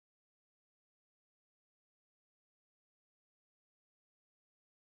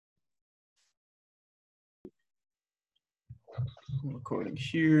I'm recording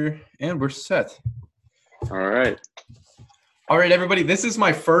here, and we're set. All right. All right, everybody. This is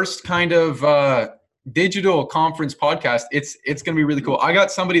my first kind of digital conference podcast. It's going to be really cool. I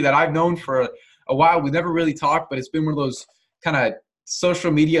got somebody that I've known for a while. We never really talked, but it's been one of those kind of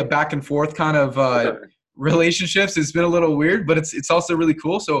social media back and forth kind of relationships. It's been a little weird, but it's also really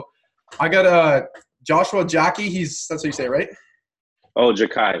cool. So I got Joshua Jackai. That's what you say, right? Oh,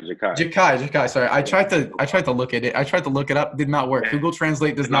 Jackai. Jackai. Sorry, I tried to look at it. I tried to look it up. Did not work. Google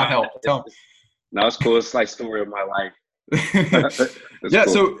Translate does not help. No, it's cool. It's like story of my life. Yeah.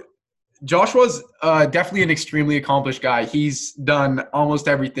 Cool. So Joshua's definitely an extremely accomplished guy. He's done almost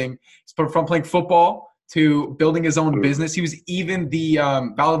everything. From playing football to building his own business. He was even the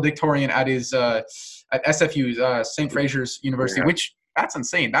valedictorian at his at SFU's St. Fraser's University, which that's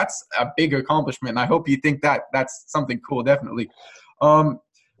insane. That's a big accomplishment. And I hope you think that that's something cool. Definitely.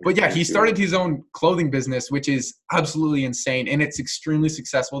 But yeah, he started his own clothing business, which is absolutely insane, and it's extremely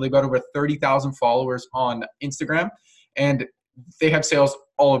successful. They've got over 30,000 followers on Instagram, and they have sales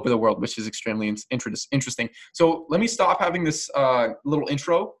all over the world, which is extremely interesting. So let me stop having this little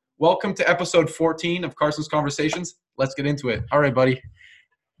intro. Welcome to episode 14 of Carson's Conversations. Let's get into it. All right, buddy.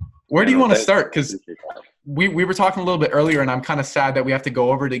 Where do you want to start? Because we were talking a little bit earlier, and I'm kind of sad that we have to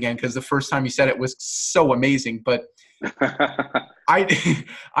go over it again because the first time you said it was so amazing, but I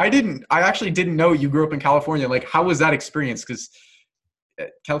actually didn't know you grew up in California. Like, how was that experience? Because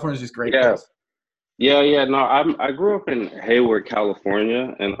California is just great. Yeah. No, I grew up in Hayward,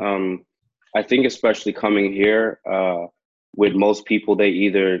 California, and I think especially coming here, with most people,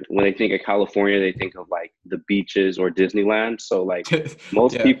 when they think of California, they think of like the beaches or Disneyland. So like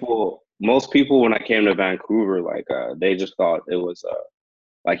most people when I came to Vancouver, like they just thought it was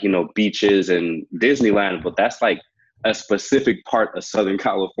like, beaches and Disneyland, but that's like a specific part of Southern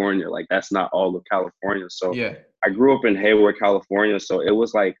California. Like that's not all of California. So I grew up in Hayward, California. So it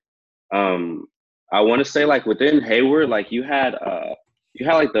was like, I want to say like within Hayward, like you had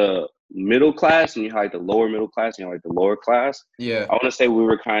like the middle class and you had like the lower middle class and you had like the lower class. Yeah. I want to say we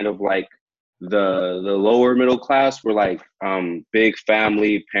were kind of like the lower middle class were like big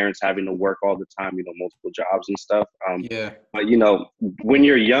family, parents having to work all the time, multiple jobs and stuff. But when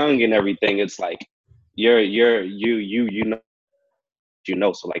you're young and everything, it's like so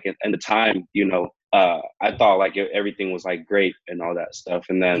like in the time, I thought like everything was like great and all that stuff.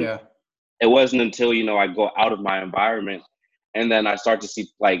 And then it wasn't until, I go out of my environment and then I start to see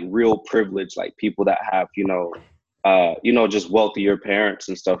like real privilege, like people that have, just wealthier parents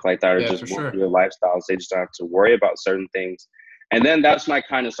and stuff like that, or just wealthier lifestyles. They just don't have to worry about certain things. And then that's when I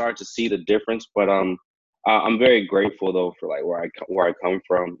kind of started to see the difference. But I'm very grateful though for like where I come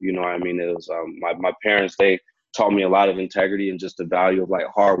from. You know what I mean? It was my parents, they taught me a lot of integrity and just the value of like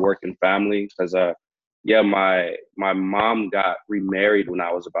hard work and family. Because my mom got remarried when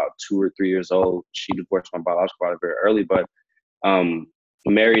I was about 2 or 3 years old. She divorced my biological father very early, but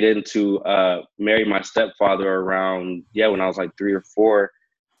married my stepfather around when I was like 3 or 4.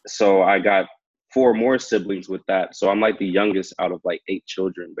 So I got 4 more siblings with that. So I'm like the youngest out of like 8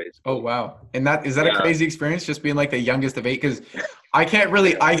 children, basically. Oh wow! And is that a crazy experience, just being like the youngest of 8? Because I can't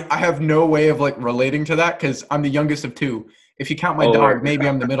really, I have no way of like relating to that because I'm the youngest of 2. If you count my dog, maybe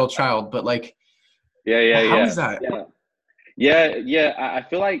I'm the middle child. But like, how is that? Yeah. I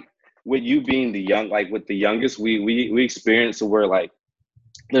feel like with you being with the youngest, we experience where like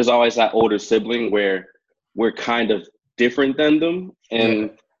there's always that older sibling where we're kind of different than them,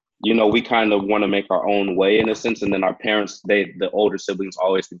 and we kind of want to make our own way in a sense. And then our parents, the older siblings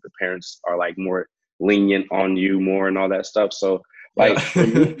always think the parents are like more lenient on you more and all that stuff. So like for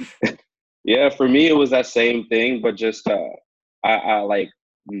me, for me it was that same thing, but just I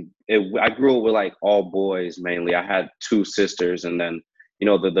grew up with like all boys mainly. I had 2 sisters, and then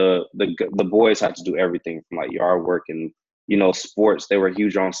the boys had to do everything from like yard work and sports. They were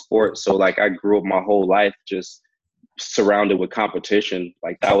huge on sports. So like I grew up my whole life just surrounded with competition.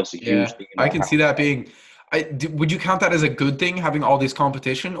 Like that was a huge thing. I can see that being. Would you count that as a good thing, having all this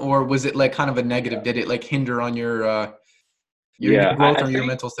competition, or was it like kind of a negative? Did it like hinder on your growth or your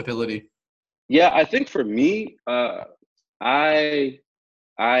mental stability? Yeah, I think for me, I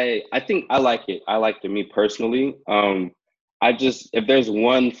think I like it. I liked it, me personally. I just, if there's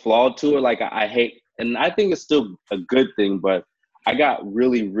one flaw to it, like I hate, and I think it's still a good thing, but I got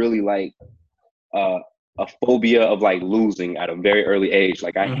really, really like a phobia of like losing at a very early age.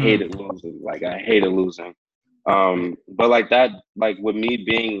 Like I hated losing. But like that, like with me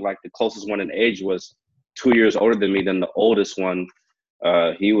being like the closest one in age was 2 years older than me, than the oldest one.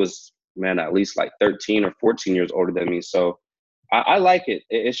 He was, man, at least like 13 or 14 years older than me. So I like it.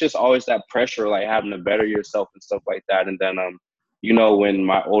 It's just always that pressure, like having to better yourself and stuff like that. And then, you know, when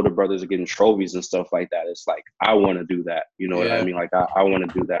my older brothers are getting trophies and stuff like that, it's like, I want to do that. You know what I mean? Like, I want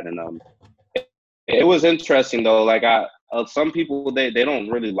to do that. And it was interesting though. Like some people, they don't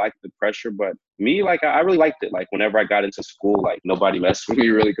really like the pressure, but me, like, I really liked it. Like whenever I got into school, like nobody messed with me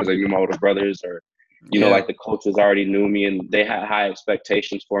really because they knew my older brothers, or, you know, like the coaches already knew me and they had high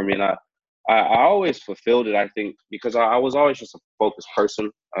expectations for me. And I always fulfilled it, I think, because I was always just a focused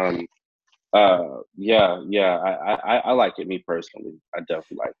person. I like it, me personally. I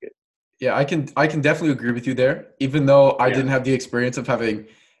definitely like it. Yeah, I can definitely agree with you there. Even though I didn't have the experience of having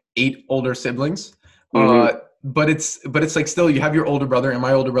 8 older siblings, Mm-hmm. but it's like still you have your older brother, and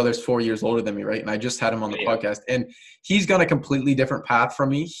my older brother is 4 years older than me, right? And I just had him on the podcast, and he's gone a completely different path from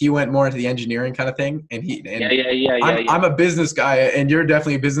me. He went more into the engineering kind of thing, and I'm a business guy, and you're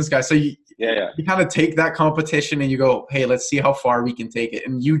definitely a business guy. So you kind of take that competition and you go, hey, let's see how far we can take it.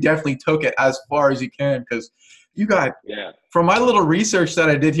 And you definitely took it as far as you can, because you got from my little research that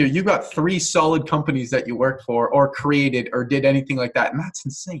I did here, you got 3 solid companies that you worked for or created or did anything like that. And that's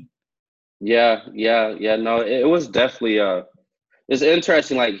insane. Yeah. No, it was definitely it's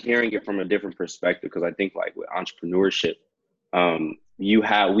interesting, like hearing it from a different perspective, because I think like with entrepreneurship,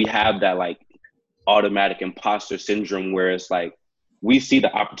 we have that like automatic imposter syndrome where it's like we see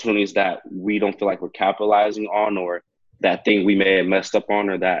the opportunities that we don't feel like we're capitalizing on, or that thing we may have messed up on,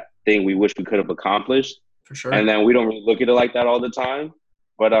 or that thing we wish we could have accomplished. For sure. And then we don't really look at it like that all the time.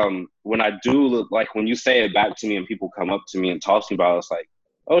 But when I do look, like when you say it back to me and people come up to me and talk to me about it, it's like,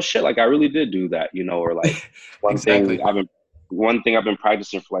 oh shit, like I really did do that, you know, or like Exactly. one thing I've been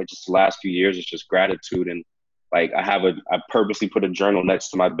practicing for like just the last few years is just gratitude. And like I purposely put a journal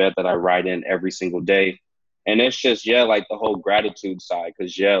next to my bed that I write in every single day. And it's just, like the whole gratitude side.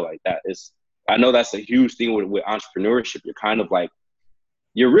 Cause like that is, I know that's a huge thing with entrepreneurship. You're kind of like,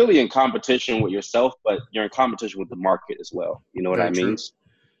 you're really in competition with yourself, but you're in competition with the market as well. You know what Very I mean? true.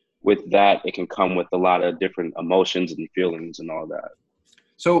 With that, it can come with a lot of different emotions and feelings and all that.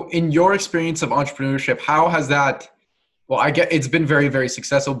 So in your experience of entrepreneurship, how has that, well, I get it's been very, very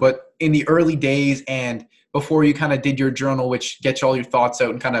successful, but in the early days and before you kind of did your journal, which gets all your thoughts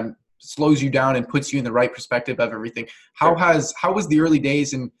out and kind of slows you down and puts you in the right perspective of everything, how was the early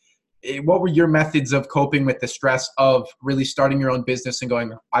days, and what were your methods of coping with the stress of really starting your own business and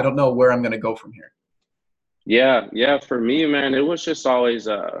going, I don't know where I'm going to go from here? Yeah. For me, man, it was just always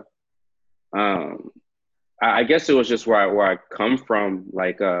I guess it was just where I come from.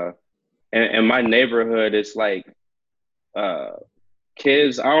 Like in my neighborhood, it's like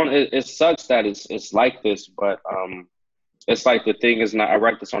kids. I don't. It sucks that it's like this, but it's like the thing is not. I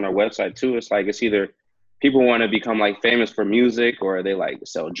write this on our website too. It's like it's either people want to become like famous for music, or they like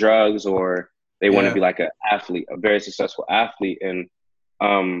sell drugs, or they want to be like an athlete, a very successful athlete, and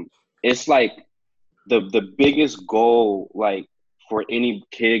it's like the biggest goal, like for any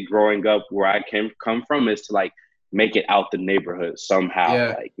kid growing up where I come from, is to like make it out the neighborhood somehow,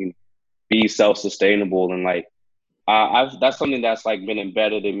 like be self-sustainable. And like I've that's something that's like been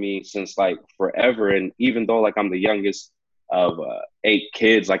embedded in me since like forever. And even though like I'm the youngest of 8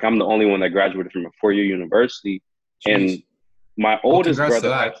 kids, like I'm the only one that graduated from a 4-year university. Jeez. And my oldest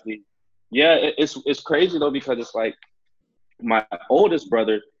brother actually, it's crazy though, because it's like my oldest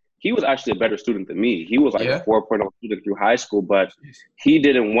brother, he was actually a better student than me. He was like a 4.0 student through high school, but he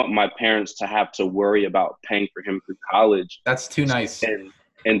didn't want my parents to have to worry about paying for him through college. That's too nice.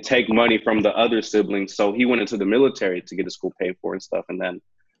 And take money from the other siblings. So he went into the military to get his school paid for and stuff. And then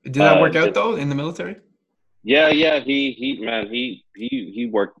did that work out though in the military? Yeah. He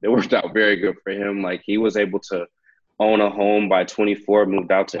worked. It worked out very good for him. Like he was able to own a home by 24,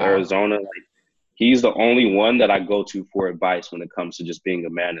 moved out to Arizona. Like he's the only one that I go to for advice when it comes to just being a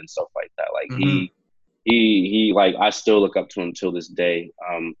man and stuff like that. Like he like, I still look up to him till this day.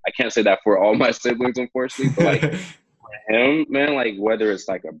 I can't say that for all my siblings, unfortunately, but like for him, man, like whether it's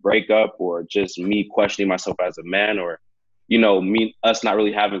like a breakup or just me questioning myself as a man, or, you know, us not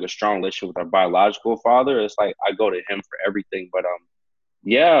really having a strong relationship with our biological father, it's like I go to him for everything. But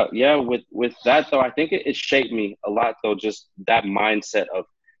with that though, I think it shaped me a lot though, just that mindset of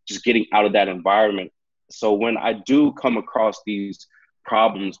just getting out of that environment. So when I do come across these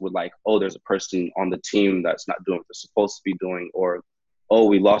problems with like, oh, there's a person on the team that's not doing what they're supposed to be doing, or, oh,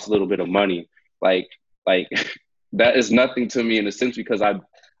 we lost a little bit of money, like that is nothing to me in a sense, because I've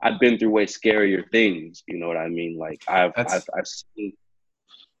been through way scarier things. You know what I mean? Like I've seen,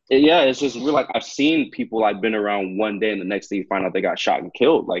 it's just real. Like I've seen people I've been around one day and the next day you find out they got shot and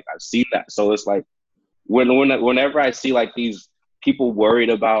killed. Like I've seen that. So it's like whenever I see like these people worried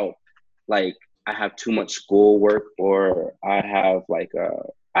about like I have too much schoolwork, or I have like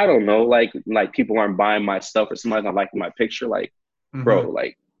I don't know, like people aren't buying my stuff, or somebody's not liking my picture. Like, bro,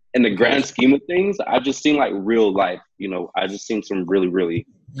 like in the grand scheme of things, I've just seen like real life. You know, I just seen some really, really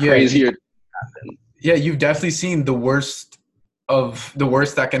crazier happen. Yeah, you've definitely seen the worst of the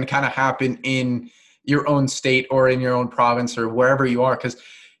worst that can kind of happen in your own state or in your own province or wherever you are. Because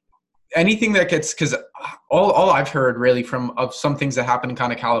anything that gets, because all I've heard really from of some things that happen in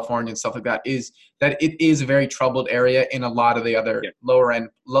kind of California and stuff like that is that it is a very troubled area in a lot of the other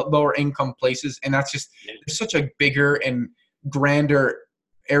lower income places, and that's just there's such a bigger and grander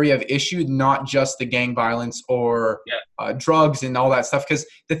area of issue, not just the gang violence or drugs and all that stuff. Because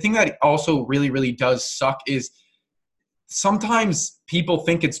the thing that also really does suck is sometimes people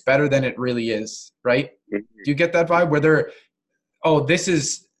think it's better than it really is, right? Do you get that vibe where they're, oh, this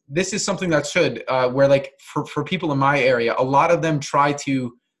is something that should, where like for people in my area, a lot of them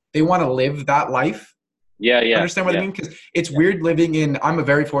they want to live that life. Understand what I mean? Because it's weird living in, I'm a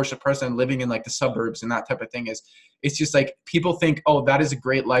very fortunate person living in like the suburbs and that type of thing it's just like people think, oh, that is a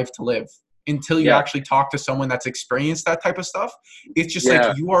great life to live until you actually talk to someone that's experienced that type of stuff. It's just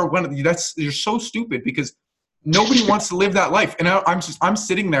like you are you're so stupid because nobody wants to live that life. And I'm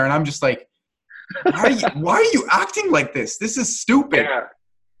sitting there and I'm just like, why are you acting like this? This is stupid.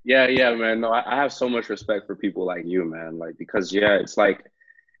 Yeah, man. No, I have so much respect for people like you, man. Like, because it's like,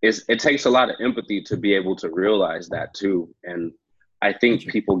 it takes a lot of empathy to be able to realize that too. And I think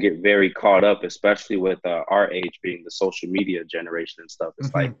people get very caught up, especially with our age being the social media generation and stuff.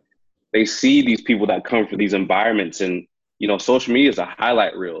 It's like they see these people that come from these environments, and you know, social media is a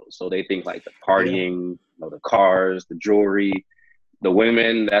highlight reel. So they think like the partying, you know, the cars, the jewelry, the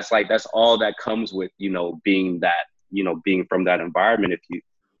women. That's all that comes with, you know, being from that environment. If you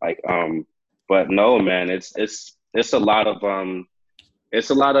like, but no, man, it's a lot of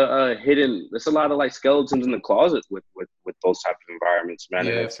hidden. There's a lot of like skeletons in the closet with those types of environments, man.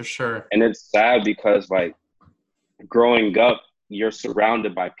 Yeah, for sure. And it's sad because like growing up, you're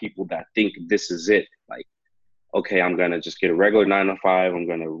surrounded by people that think this is it. Like, okay, I'm gonna just get a regular 9 to 5. I'm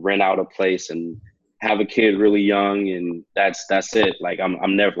gonna rent out a place and have a kid really young, and that's it. Like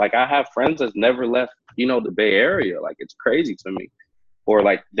I'm never, like, I have friends that's never left, you know, the Bay Area. Like, it's crazy to me. Or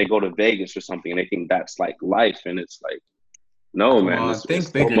like they go to Vegas or something and they think that's like life, and it's like, no, man, it's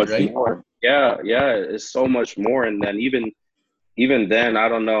bigger, so much more. Yeah, it's so much more. And then even then, I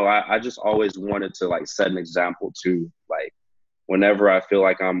don't know. I just always wanted to like set an example to, like, whenever I feel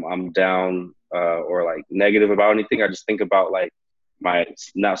like I'm down or like negative about anything, I just think about like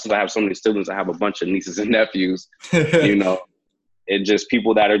now since I have so many siblings, I have a bunch of nieces and nephews, you know, it just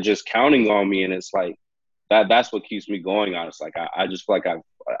people that are just counting on me, and it's like that's what keeps me going on. It's like I just feel like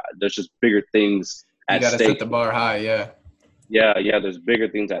there's just bigger things at stake. You gotta set the bar high, yeah. There's bigger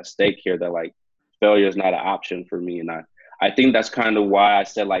things at stake here that like failure is not an option for me, and I think that's kind of why I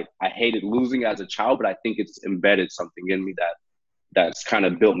said like I hated losing as a child, but I think it's embedded something in me that's kind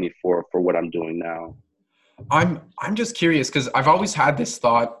of built me for what I'm doing now. I'm just curious because I've always had this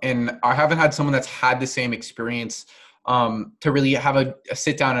thought, and I haven't had someone that's had the same experience to really have a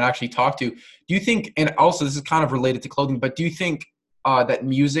sit down and actually talk to. Do you think, and also this is kind of related to clothing, but do you think that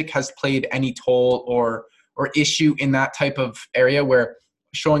music has played any toll or issue in that type of area where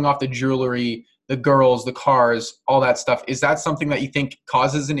showing off the jewelry, the girls, the cars, all that stuff, is that something that you think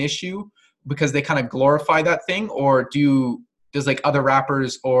causes an issue because they kind of glorify that thing? Or does like other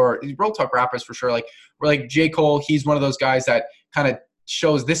rappers or real talk rappers for sure, like J. Cole, he's one of those guys that kind of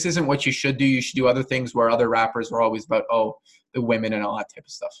shows this isn't what you should do. You should do other things, where other rappers were always about, oh, the women and all that type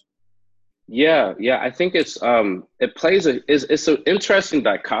of stuff. Yeah. I think it's it plays it's an interesting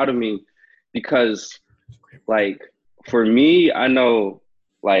dichotomy because like for me, I know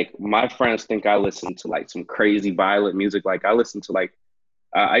like my friends think I listen to like some crazy violent music. Like I listen to like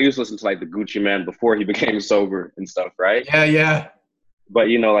I used to listen to like the Gucci Man before he became sober and stuff, right? Yeah. But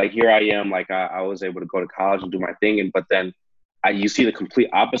you know, like here I am, like I was able to go to college and do my thing, but then you see the complete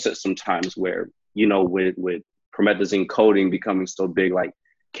opposite sometimes, where you know with promethazine codeine becoming so big, like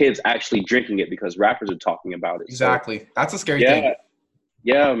kids actually drinking it because rappers are talking about it. Exactly, so, that's a scary thing.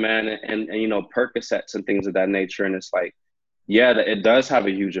 Yeah, man, and you know, Percocets and things of that nature, and it's like, yeah, it does have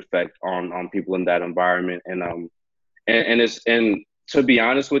a huge effect on people in that environment, and to be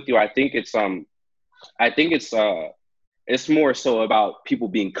honest with you, I think it's more so about people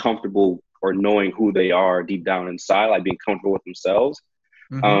being comfortable or knowing who they are deep down inside, like being comfortable with themselves.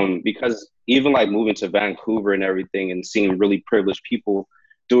 Because even like moving to Vancouver and everything and seeing really privileged people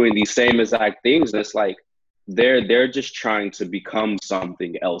doing these same exact things, and it's like they're just trying to become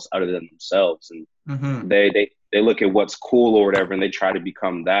something else other than themselves, and they look at what's cool or whatever, and they try to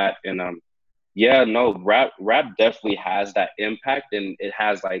become that. And Yeah, no, rap definitely has that impact, and it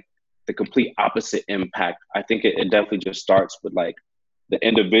has like the complete opposite impact. I think it definitely just starts with like the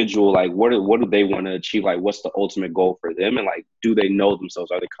individual, like what do they want to achieve? Like what's the ultimate goal for them? And like do they know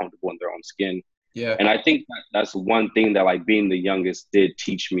themselves? Are they comfortable in their own skin? Yeah. And I think that's one thing that like being the youngest did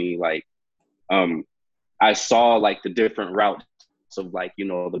teach me. Like um I saw like the different routes of like, you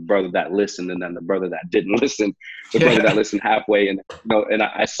know, the brother that listened and then the brother that didn't listen, the brother that Yeah. listened halfway. And, you know, and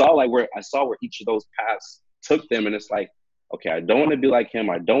I saw like where I saw where each of those paths took them. And it's like, okay, I don't want to be like him.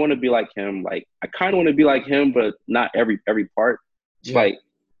 I don't want to be like him. Like, I kind of want to be like him, but not every part. It's Yeah. like,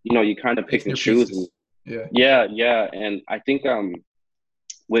 you know, you kind of pick Picking and your choose. And pieces. Yeah. yeah. And I think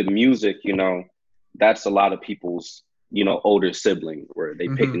with music, you know, that's a lot of people's, you know, older sibling where they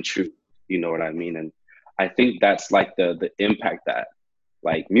pick Mm-hmm. and choose, you know what I mean? And I think that's like the impact that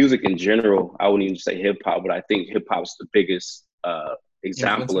like music in general, I wouldn't even say hip hop, but I think hip hop's the biggest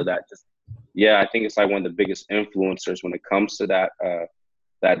example of Influencer. that. Just yeah, I think it's like one of the biggest influencers when it comes to that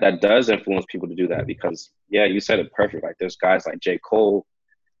that does influence people to do that because yeah, you said it perfect. Like there's guys like J. Cole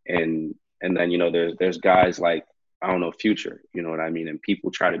and then you know there's guys like I don't know Future, you know what I mean, and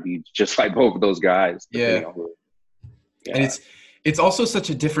people try to be just like both of those guys Yeah. depending on who. And Yeah, it's also such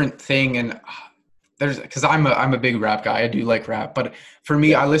a different thing. And there's, because I'm a big rap guy. I do like rap, but for me,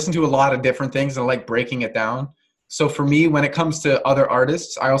 yeah, I listen to a lot of different things and I like breaking it down. So for me, when it comes to other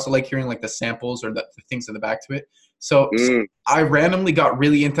artists, I also like hearing like the samples or the things in the back to it. So mm, I randomly got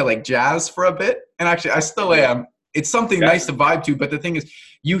really into like jazz for a bit, and actually I still yeah, am. It's something yeah, nice to vibe to, but the thing is,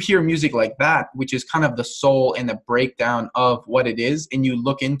 you hear music like that, which is kind of the soul and the breakdown of what it is, and you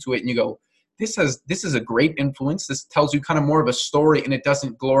look into it and you go, this is a great influence. This tells you kind of more of a story, and it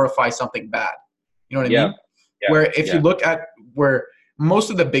doesn't glorify something bad. You know what I yeah, mean? yeah, Where if you yeah, look at where most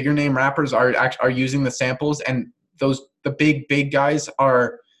of the bigger name rappers are using the samples, and the big guys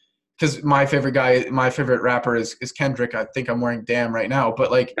are, because my favorite rapper is Kendrick. I think I'm wearing Damn right now,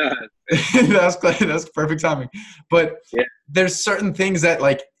 but like that's perfect timing. But yeah, there's certain things that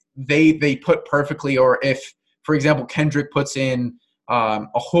like they put perfectly, or if, for example, Kendrick puts in a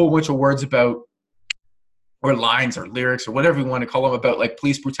whole bunch of words about, or lines or lyrics or whatever you want to call them, about like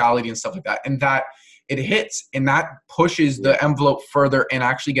police brutality and stuff like that, and that it hits and that pushes yeah, the envelope further and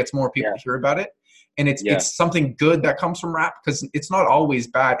actually gets more people yeah, to hear about it. And it's yeah, it's something good that comes from rap, because it's not always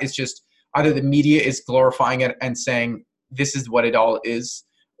bad. It's just either the media is glorifying it and saying this is what it all is,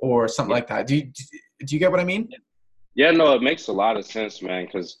 or something yeah. like that. Do you get what I mean? Yeah, no, it makes a lot of sense, man,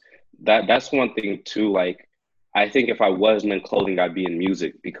 because that's one thing too. Like, I think if I wasn't in clothing, I'd be in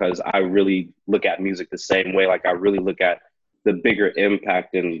music because I really look at music the same way. Like, I really look at the bigger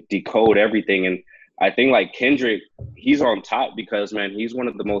impact and decode everything. And I think like Kendrick, he's on top because man, he's one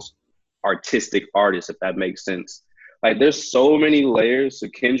of the most artistic artists, if that makes sense. Like, there's so many layers to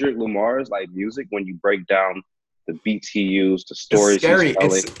Kendrick Lamar's like music when you break down the beats he used, the It's stories he's scary.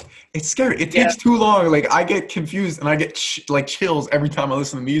 telling. It's scary. It Yeah, takes too long. Like I get confused and I get like chills every time I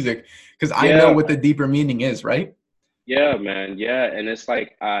listen to music, because I know yeah. what the deeper meaning is, right? Yeah, man. Yeah. And it's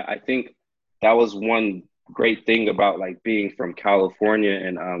like, I think that was one great thing about like being from California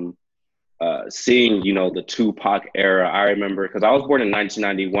and seeing, you know, the Tupac era. I remember because I was born in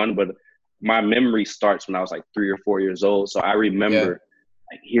 1991, but my memory starts when I was like 3 or 4 years old. So I Yeah. remember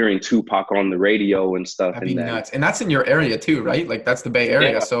like hearing Tupac on the radio and stuff. That'd be And then, nuts. And that's in your area too, right? Like that's the Bay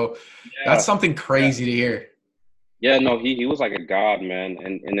Area. yeah, So that's yeah, something yeah. crazy to hear. Yeah, no, he was like a god, man.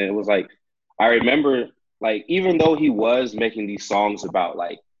 And it was like I remember like even though he was making these songs about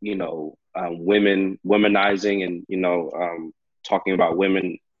like, you know, womenizing and, you know, talking about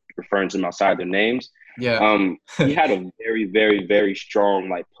women referring to them outside their names, Yeah. he had a very strong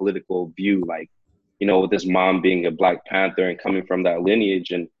like political view, like, you know, with his mom being a Black Panther and coming from that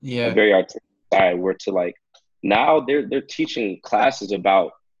lineage and a Yeah. very artistic side where to like now they're teaching classes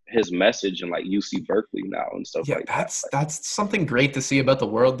about his message in like UC Berkeley now and stuff Yeah, like that. that's something great to see about the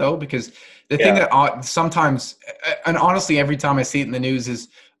world, though, because the thing Yeah, that sometimes, and honestly, every time I see it in the news is,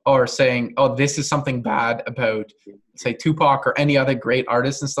 or saying, "Oh, this is something bad about, say, Tupac or any other great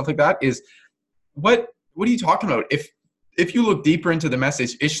artist and stuff like that," is what are you talking about? If you look deeper into the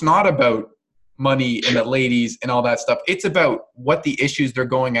message, it's not about money and the ladies and all that stuff. It's about what the issues they're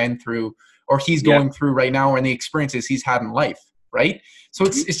going in through, or he's yeah, going through right now, and the experiences he's had in life, right? So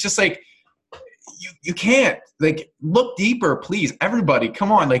mhm, it's just like you can't, like, look deeper, please. Everybody, come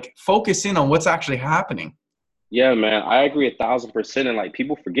yeah, on, like focus in on what's actually happening. yeah, man. I agree 1,000%. And like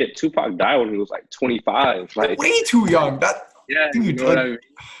people forget Tupac died when he was like 25. Way too Like young. That yeah, you dude, know what I like mean.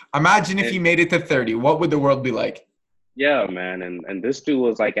 imagine if And he made it to 30. What would the world be like? yeah, man. And this dude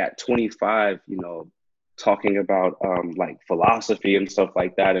was like at 25, you know, talking about like philosophy and stuff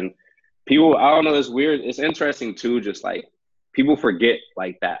like that. And people, I don't know, it's weird. It's interesting too, just like people forget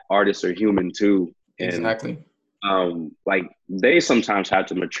like that artists are human too. And Exactly. like they sometimes have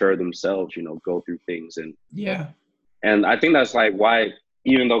to mature themselves, you know, go through things. Yeah. And I think that's like why,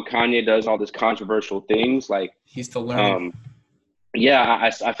 even though Kanye does all this controversial things, like, He's still learning. yeah,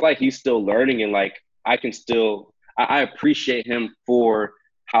 I feel like he's still learning, and like I can still, I appreciate him for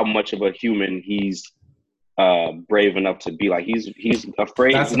how much of a human he's brave enough to be. Like he's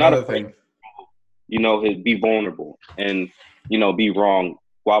afraid, That's he's not another afraid, thing. you know, to be vulnerable and, you know, be wrong.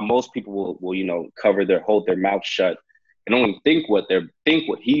 While most people will, you know, hold their mouth shut and only think what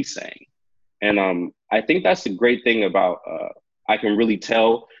he's saying. And I think that's the great thing about I can really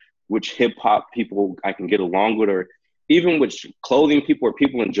tell which hip hop people I can get along with, or even which clothing people or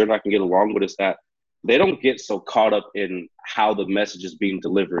people in general I can get along with, is that they don't get so caught up in how the message is being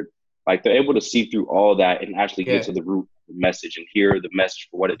delivered. Like they're able to see through all that and actually get to the root of the message and hear the message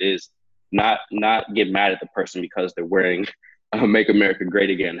for what it is. Not get mad at the person because they're wearing a "Make America Great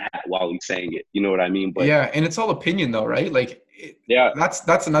Again" hat while he's saying it. You know what I mean? But Yeah, and it's all opinion though, right? Like yeah,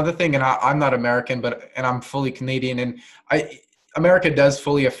 that's another thing. And I'm not American, and I'm fully Canadian, and America does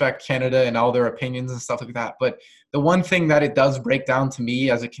fully affect Canada and all their opinions and stuff like that. But the one thing that it does break down to me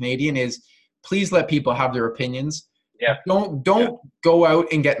as a Canadian is, please let people have their opinions. yeah, Don't yeah, go out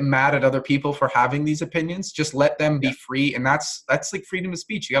and get mad at other people for having these opinions. Just let them be yeah, free, and that's like freedom of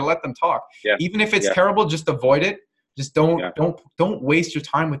speech. You gotta let them talk, yeah, even if it's yeah, terrible. Just avoid it. Just yeah, don't waste your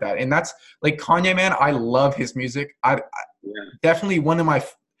time with that. And that's like Kanye, man. I love his music. I yeah, definitely one of my.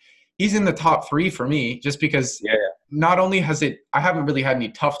 He's in the top 3 for me, just because yeah, not only has it, I haven't really had any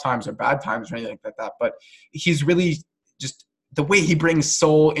tough times or bad times or anything like that, but he's really just the way he brings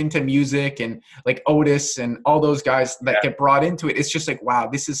soul into music, and like Otis and all those guys that yeah, get brought into it. It's just like, wow,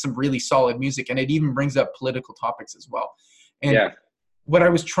 this is some really solid music. And it even brings up political topics as well. And yeah, what I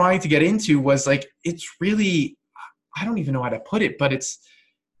was trying to get into was like, it's really, I don't even know how to put it, but it's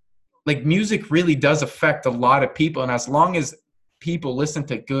like music really does affect a lot of people. And as long as people listen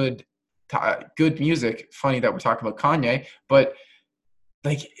to good music, funny that we're talking about Kanye, but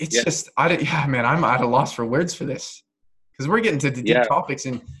like, it's yeah, just, yeah, man, I'm at a loss for words for this, because we're getting to the deep yeah. topics.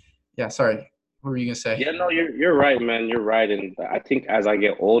 And yeah, sorry, what were you gonna say? Yeah, no, you're right, man. You're right, and I think as I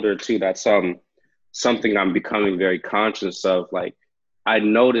get older too, that's something I'm becoming very conscious of. Like, I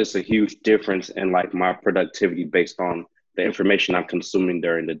notice a huge difference in like my productivity based on the information I'm consuming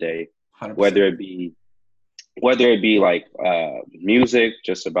during the day, whether 100%. it be whether it be like music,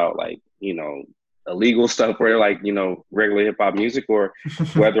 just about like, you know, illegal stuff, or like, you know, regular hip hop music, or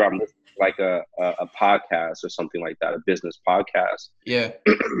whether I'm listening to like a podcast or something like that, a business podcast. Yeah.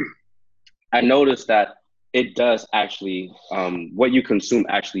 I noticed that it does actually, what you consume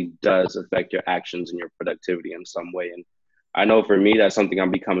actually does affect your actions and your productivity in some way. And I know for me, that's something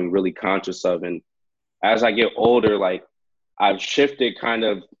I'm becoming really conscious of. And as I get older, like I've shifted kind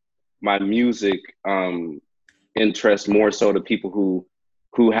of my music interest more so to people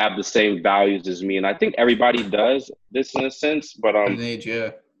who have the same values as me. And I think everybody does this in a sense, but At an age,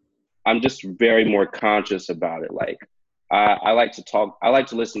 yeah. I'm just very more conscious about it. Like I like to talk, I like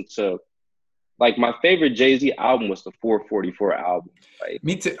to listen to, like my favorite Jay-Z album was the 444 album. Like,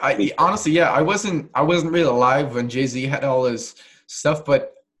 Me too. I mean, Honestly, yeah, I wasn't really alive when Jay-Z had all his stuff,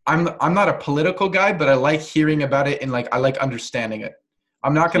 but I'm not a political guy, but I like hearing about it, and like I like understanding it.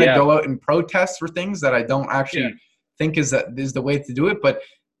 I'm not gonna yeah, go out and protest for things that I don't yeah, actually think is the way to do it. But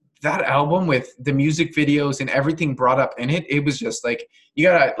that album with the music videos and everything brought up in it, it was just like, you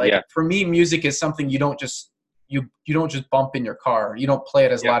gotta, like, yeah, for me, music is something you don't just bump in your car. You don't play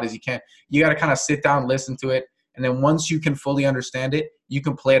it as yeah, loud as you can. You gotta kind of sit down, listen to it, and then once you can fully understand it, you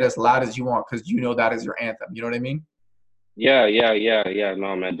can play it as loud as you want, because you know that is your anthem. You know what I mean? yeah, yeah, yeah, yeah.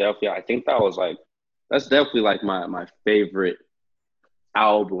 No, man, definitely. I think that was like, that's definitely like my favorite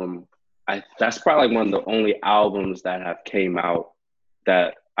album. That's probably like one of the only albums that have came out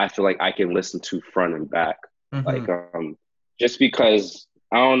that I feel like I can listen to front and back. Like, Mm-hmm. just because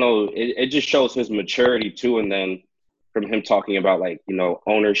I don't know, it just shows his maturity too. And then from him talking about like, you know,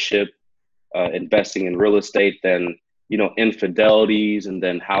 ownership, investing in real estate, then, you know, infidelities, and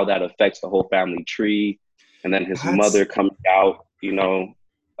then how that affects the whole family tree. And then his mother That's coming out, you know,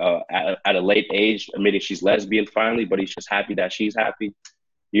 at a late age, admitting she's lesbian finally, but he's just happy that she's happy,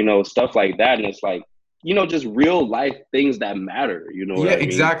 you know, stuff like that. And it's like, you know, just real life things that matter. You know what Yeah, I mean?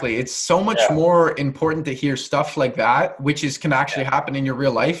 exactly. It's so much Yeah, more important to hear stuff like that, which is can actually happen in your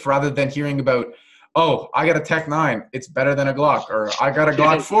real life, rather than hearing about, oh, I got a Tech 9, it's better than a Glock, or I got a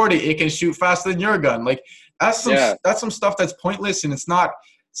yeah, Glock 40, it can shoot faster than your gun. Like, yeah, that's some stuff that's pointless, and it's not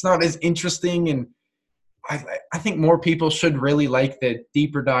as interesting. And I think more people should really like the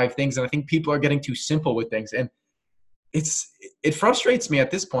deeper dive things. And I think people are getting too simple with things. And it frustrates me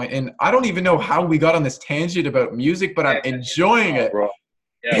at this point. And I don't even know how we got on this tangent about music, but I'm enjoying it. Bro.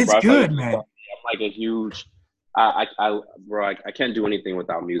 Yeah, it's bro, good, man. I'm like a huge, bro, I can't do anything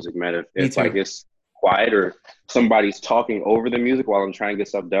without music, man. If like it's quiet or somebody's talking over the music while I'm trying to get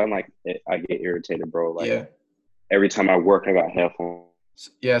stuff done, like I get irritated, bro. Like every time I work, I got headphones.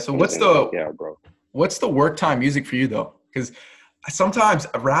 Yeah. So what's the work time music for you though? Because sometimes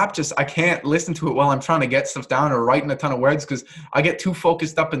rap I can't listen to it while I'm trying to get stuff down or writing a ton of words because I get too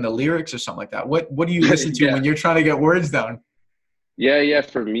focused up in the lyrics or something like that. What do you listen to when you're trying to get words down? Yeah.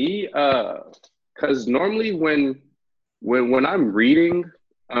 For me, because normally when I'm reading,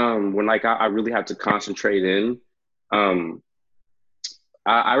 when like I really have to concentrate in,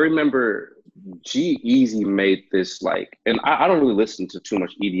 I remember G-Eazy made this like, and I don't really listen to too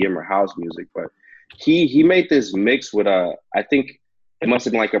much EDM or house music, but he made this mix with I think it must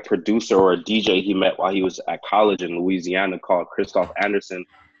have been like a producer or a DJ he met while he was at college in Louisiana called Christoph Anderson.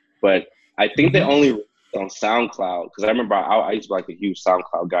 But I think they only released on SoundCloud because I remember I used to be like a huge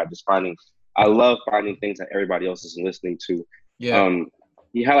SoundCloud guy, just I love finding things that everybody else isn't listening to. Yeah.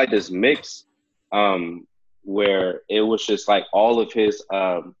 He had like this mix where it was just like all of his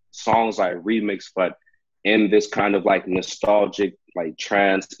songs like remixed, but in this kind of like nostalgic, like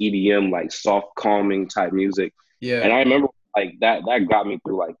trance EDM, like soft calming type music. Yeah. And I remember like that got me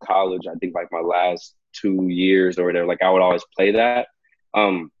through like college. I think like my last 2 years or whatever, like I would always play that.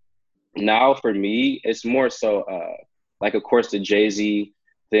 Now for me, it's more so like of course the Jay-Z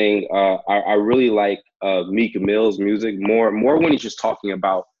thing. I really like Meek Mill's music more when he's just talking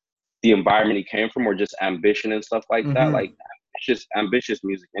about the environment he came from or just ambition and stuff like that. Like ambitious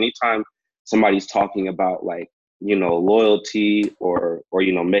music. Anytime somebody's talking about like, you know, loyalty or,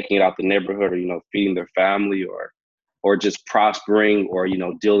 you know, making it out the neighborhood or, you know, feeding their family or just prospering or, you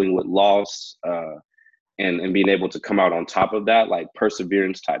know, dealing with loss and being able to come out on top of that, like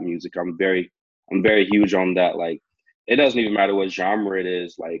perseverance type music. I'm very huge on that. Like, it doesn't even matter what genre it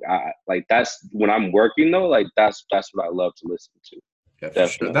is. Like that's when I'm working though, like that's what I love to listen to. Yeah, for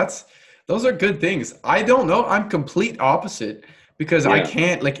sure. Those are good things. I don't know. I'm complete opposite because I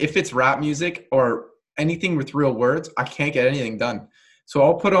can't, like, if it's rap music or anything with real words, I can't get anything done. So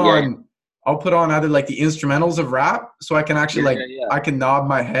I'll put on either like the instrumentals of rap so I can actually I can nod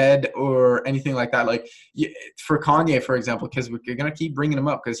my head or anything like that. Like for Kanye, for example, because we're going to keep bringing him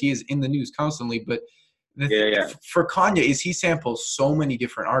up because he is in the news constantly. But for Kanye is he samples so many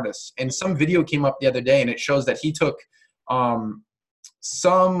different artists. And some video came up the other day and it shows that he took some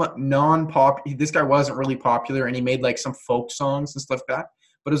this guy wasn't really popular and he made like some folk songs and stuff like that,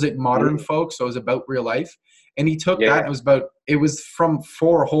 but it was like modern folk, so it was about real life. And he took that and it was from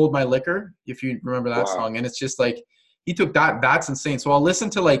For Hold My Liquor, if you remember that song. And it's just like he took that's insane. So I'll listen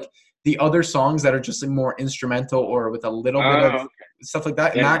to like the other songs that are just like more instrumental or with a little bit of stuff like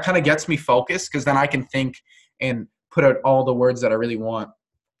that. And that kind of gets me focused because then I can think and put out all the words that I really want.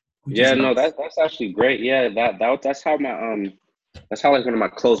 That's actually great. Yeah, that's how my that's how like one of my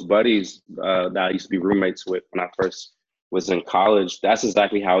close buddies that I used to be roommates with when I first was in college. That's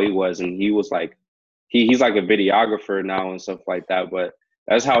exactly how he was, and he was like, he's like a videographer now and stuff like that. But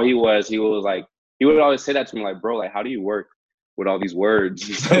that's how he was. He was like, he would always say that to me, like, bro, like, how do you work with all these words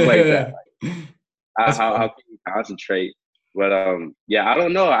and stuff like that? Like, how can you concentrate? But I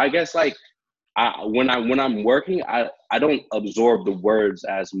don't know. I guess like when I'm working, I don't absorb the words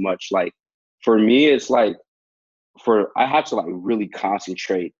as much. Like for me, it's like I have to like really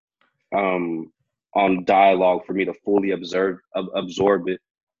concentrate on dialogue for me to fully absorb it.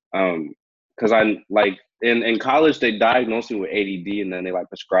 Because I'm like in college they diagnosed me with ADD and then they like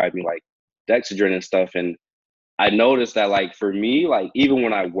prescribed me like Dexedrine and stuff. And I noticed that like for me, like even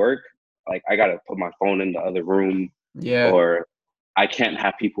when I work, like I gotta put my phone in the other room, or I can't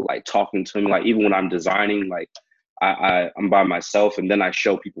have people like talking to me. Like even when I'm designing, like I'm by myself and then I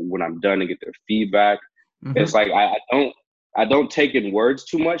show people when I'm done and get their feedback. It's like I don't take in words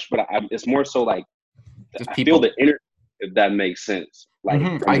too much, but it's more so like I feel the energy, if that makes sense. Like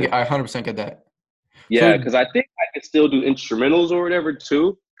I 100% get that. Yeah, because I think I can still do instrumentals or whatever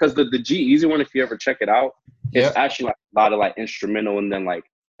too. Because the G-Eazy one, if you ever check it out, it's actually like a lot of like instrumental, and then like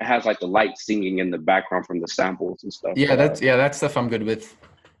it has like the light singing in the background from the samples and stuff. Yeah, that stuff I'm good with.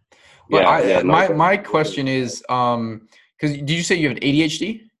 But my question is, because did you say you have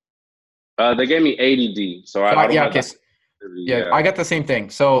ADHD? They gave me ADD, so I don't have that. I got the same thing.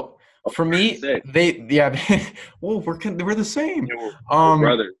 So for me, well, we're the same.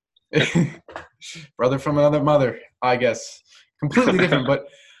 Brother. Brother from another mother, I guess. Completely different, but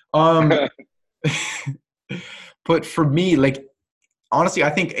But for me, like, honestly, I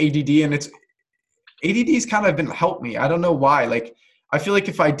think ADD's kind of been helped me. I don't know why. Like, I feel like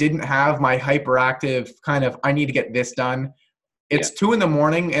if I didn't have my hyperactive kind of, I need to get this done. It's 2 a.m.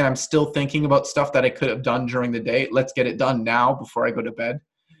 and I'm still thinking about stuff that I could have done during the day. Let's get it done now before I go to bed.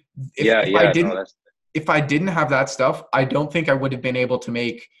 If I didn't have that stuff, I don't think I would have been able to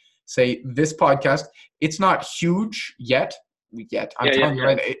make, say, this podcast. It's not huge yet. I'm telling you,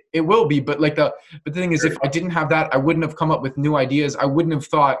 right? It will be, but but the thing is, if I didn't have that, I wouldn't have come up with new ideas. I wouldn't have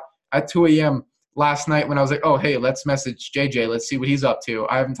thought at 2 a.m. last night when I was like, oh, hey, let's message JJ. Let's see what he's up to.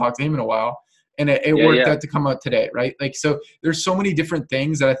 I haven't talked to him in a while. And it worked out to come out today, right? Like, so there's so many different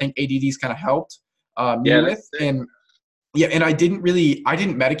things that I think ADD's kind of helped me with. And I didn't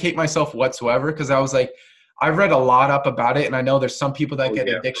medicate myself whatsoever, because I was like, I've read a lot up about it, and I know there's some people that get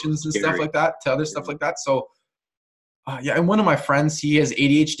addictions and stuff like that to other stuff like that. So and one of my friends, he has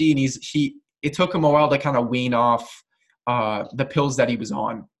ADHD, and it took him a while to kind of wean off the pills that he was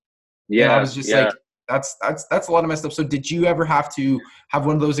on. And I was just like, that's a lot of messed up. So did you ever have to have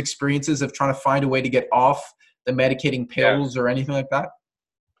one of those experiences of trying to find a way to get off the medicating pills or anything like that?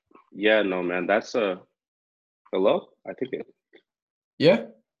 Yeah, no, man. That's hello? I think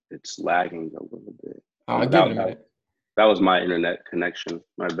it's lagging a little bit. I'll give it a minute. That was my internet connection.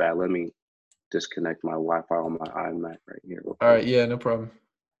 My bad. Let me disconnect my Wi-Fi on my iMac right here. All right, yeah, no problem.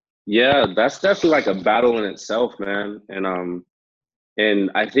 Yeah, that's definitely like a battle in itself, man.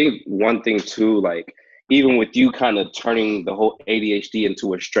 And I think one thing too, like, even with you kind of turning the whole ADHD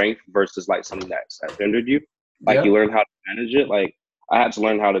into a strength versus like something that's hindered you, like you learn how to manage it. Like, I had to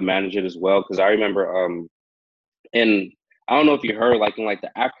learn how to manage it as well, because I remember, and I don't know if you heard, like, in like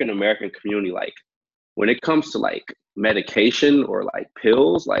the African American community, like when it comes to like medication or like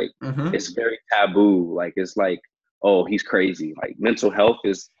pills, like it's very taboo. Like, it's like, oh, he's crazy. Like, mental health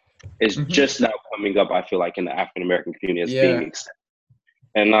is just now coming up, I feel like, in the African American community as being accepted.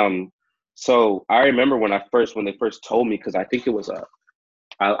 And so I remember when they first told me, because I think it was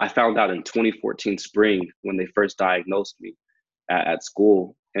I found out in 2014 spring when they first diagnosed me at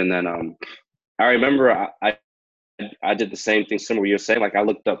school. And then I remember I did the same thing similar to what you're saying. Like, I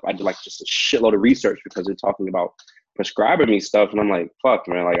did like just a shitload of research, because they're talking about prescribing me stuff, and I'm like, fuck,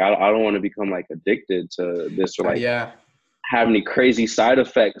 man, like I don't want to become like addicted to this, or like have any crazy side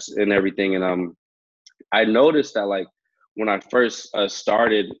effects and everything. And I noticed that, like, when I first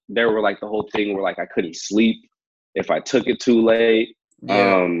started, there were like the whole thing where like I couldn't sleep if I took it too late.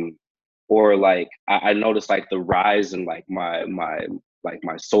 Or like I noticed like the rise in like my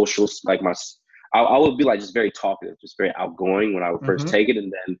social, like I would be like just very talkative, just very outgoing when I would first take it,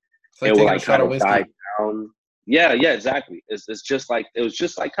 and then it would like kind of die down. Yeah, exactly. It was just like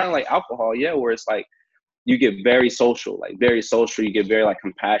kind of like alcohol, where it's like you get very social, you get very like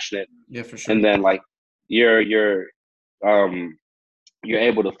compassionate. Yeah, for sure. And then like you're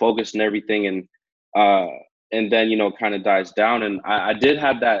able to focus and everything, and then, you know, kind of dies down. And I did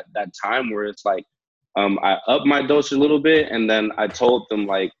have that time where it's like I upped my dose a little bit, and then I told them,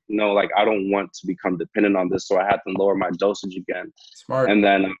 like, no, like, I don't want to become dependent on this, so I had to lower my dosage again. Smart. And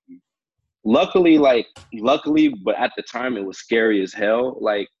then luckily, but at the time it was scary as hell.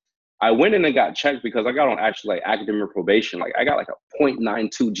 Like, I went in and got checked, because I got on actually like academic probation. Like, I got like a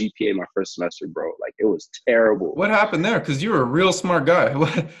 0.92 GPA my first semester, bro. Like, it was terrible. What happened there? Because you were a real smart guy.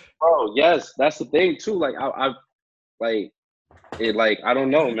 Bro, yes, that's the thing too. Like, I don't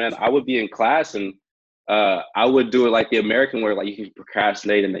know, man. I would be in class, and I would do it like the American where like you can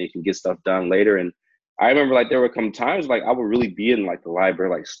procrastinate and then you can get stuff done later. And I remember like there would come times like I would really be in like the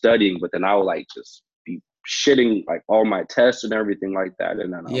library like studying, but then I would like just be shitting like all my tests and everything like that.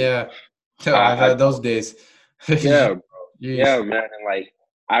 And then I've had those days. Yeah, man. And like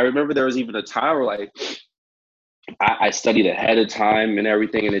I remember there was even a time where like I studied ahead of time and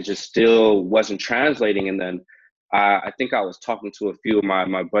everything, and it just still wasn't translating. And then I think I was talking to a few of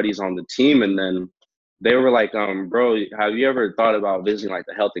my buddies on the team, and then they were like, bro, have you ever thought about visiting like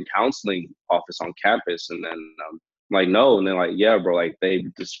the health and counseling office on campus? And then I'm like, no. And they're like, yeah, bro, like they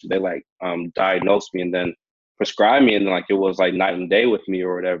like diagnosed me and then prescribed me, and then like it was like night and day with me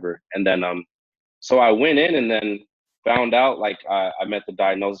or whatever. And then so I went in and then found out like I met the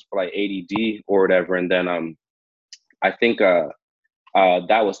diagnosis for like ADD or whatever. And then I think that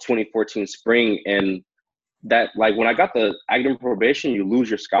was 2014 spring. And that, like, when I got the academic probation, you lose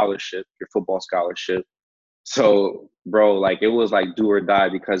your scholarship, your football scholarship. So, bro, like, it was like do or die,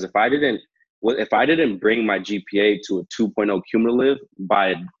 because if I didn't bring my GPA to a 2.0 cumulative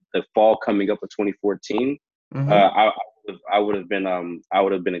by the fall coming up of 2014, I would have been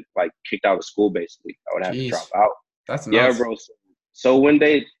like kicked out of school, basically. I would have to drop out. That's nuts. Yeah, bro. So when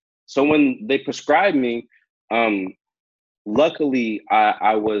they prescribed me, Um, luckily,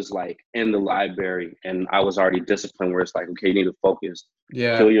 I was like in the library and I was already disciplined where it's like, okay, you need to focus,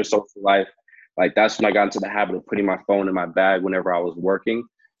 Yeah. kill your social life. Like that's when I got into the habit of putting my phone in my bag whenever I was working,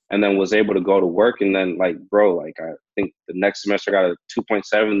 and then was able to go to work. And then like, bro, like I think the next semester I got a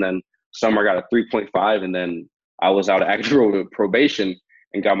 2.7, then summer I got a 3.5, and then I was out of active probation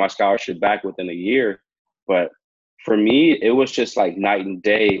and got my scholarship back within a year. But for me, it was just like night and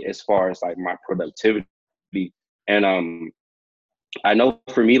day as far as like my productivity. And I know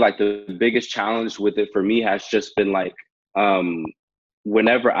for me, like the biggest challenge with it for me has just been like, um,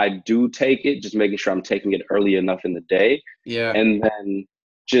 whenever I do take it, just making sure I'm taking it early enough in the day. Yeah. And then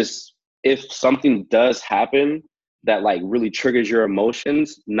just if something does happen that like really triggers your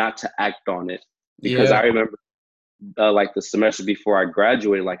emotions, not to act on it. Because I Yeah. remember like the semester before I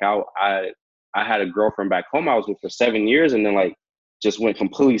graduated, like I had a girlfriend back home I was with for 7 years, and then like just went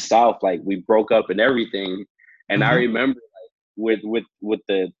completely south. Like we broke up and everything. And I Mm-hmm. remember with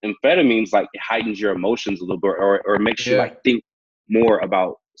the amphetamines, like it heightens your emotions a little bit, or makes you Yeah. like think more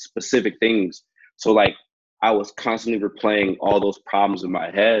about specific things. So like I was constantly replaying all those problems in my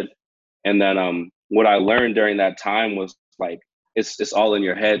head. And then what I learned during that time was like it's all in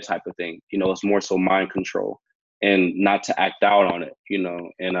your head type of thing. You know, it's more so mind control and not to act out on it, you know.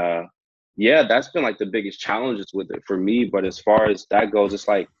 And yeah, that's been like the biggest challenges with it for me. But as far as that goes, it's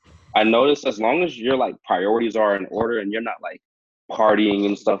like I noticed as long as your like priorities are in order and you're not like partying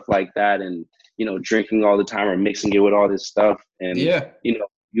and stuff like that, and you know, drinking all the time or mixing it with all this stuff, and Yeah. you know,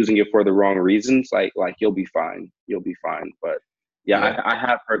 using it for the wrong reasons, like you'll be fine. You'll be fine. But yeah, Yeah. I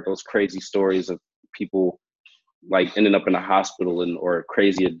have heard those crazy stories of people like ending up in a hospital and or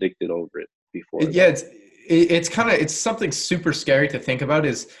crazy addicted over it before Yeah, though. it's kind of it's something super scary to think about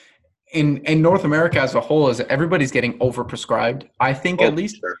is in North America as a whole is that everybody's getting overprescribed. I think Oh, at for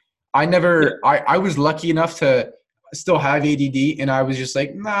least sure. I Yeah. never I was lucky enough to still have ADD, and I was just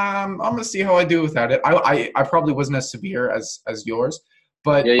like, nah, I'm gonna see how I do without it. I probably wasn't as severe as yours, Yeah.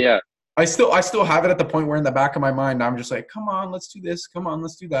 but Yeah. I still have it at the point where in the back of my mind I'm just like, come on, let's do this, come on,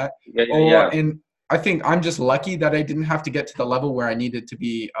 let's do that. Yeah. Yeah. Or Yeah. and I think I'm just lucky that I didn't have to get to the level where I needed to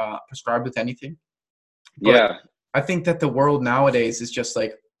be prescribed with anything. But Yeah. I think that the world nowadays is just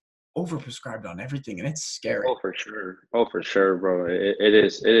like overprescribed on everything, and it's scary. Oh, for sure. Oh, for sure, bro. It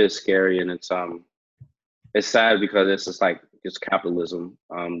is. It is scary, and it's sad because it's just like it's capitalism.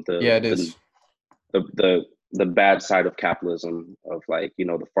 Yeah, it is. The the the bad side of capitalism of like you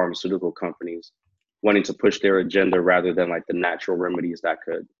know the pharmaceutical companies wanting to push their agenda rather than like the natural remedies that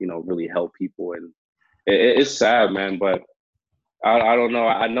could you know really help people. And it's sad, man. But I don't know.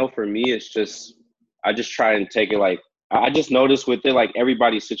 I know for me, it's just I just try and take it like I just notice with it like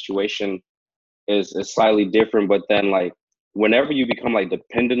everybody's situation is slightly different, but then like whenever you become like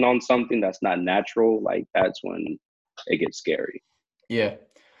dependent on something that's not natural, like that's when it gets scary. Yeah.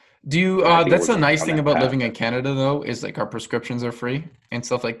 Do you And I think that's we're the going nice down thing that about path living in right Canada though, is like our prescriptions are free and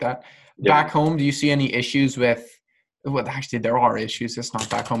stuff like that. now. Yeah. Back home, do you see any issues with well actually there are issues. It's not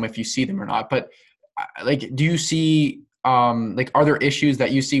back home if you see them or not, but like do you see like are there issues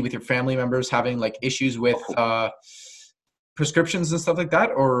that you see with your family members having like issues with Oh, prescriptions and stuff like that,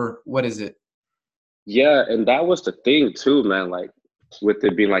 or what is it? yeah, and that was the thing too, man. Like with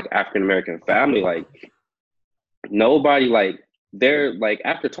it being like African American family, like nobody like they're like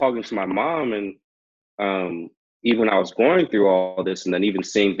after talking to my mom and um even when I was going through all this and then even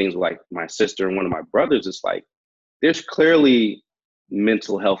seeing things with, like my sister and one of my brothers, it's like there's clearly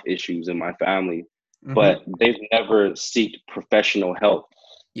mental health issues in my family, but Mm-hmm. they've never sought professional help.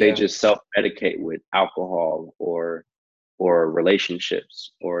 They Yeah. just self-medicate with alcohol or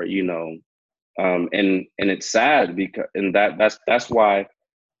relationships or you know and it's sad because and that's why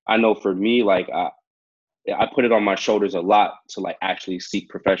I know for me like I put it on my shoulders a lot to like actually seek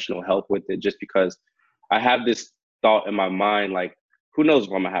professional help with it just because I have this thought in my mind like who knows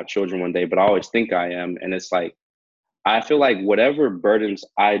if I'm gonna have children one day, but I always think I am. And it's like I feel like whatever burdens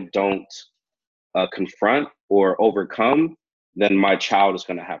I don't confront or overcome, then my child is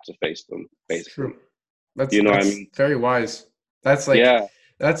going to have to face them, It's basically. true. That's You know what I that's mean? very wise. That's like Yeah,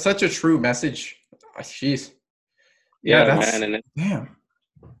 that's such a true message. Jeez. Yeah, yeah, man. that's And damn.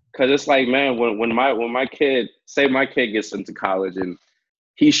 because it's like, man, when my kid, say my kid gets into college and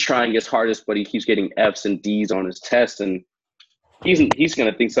he's trying his hardest, but he keeps getting F's and D's on his tests, and he's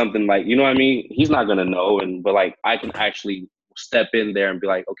gonna think something like, you know what I mean? He's not gonna know, and but like I can actually step in there and be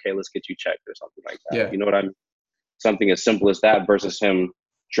like, okay, let's get you checked or something like that. Yeah. You know what I mean? Something as simple as that versus him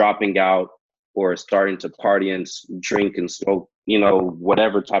dropping out or starting to party and drink and smoke, you know,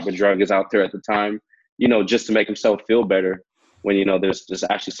 whatever type of drug is out there at the time, you know, just to make himself feel better. when, you know, there's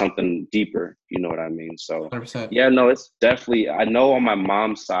actually something deeper, you know what I mean? So 100%. yeah, no, it's definitely, I know on my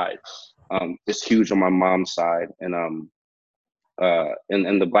mom's side, it's huge on my mom's side. And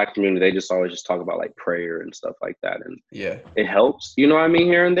in the Black community, they just always just talk about like prayer and stuff like that. And Yeah. it helps, you know what I mean,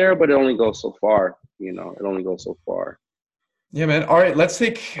 here and there, but it only goes so far, you know, it only goes so far. Yeah, man. All right, let's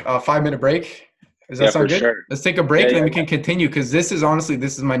take a 5-minute break. Does that Yeah, sound for good? sure. Let's take a break, Yeah, and then yeah, we can continue, because this is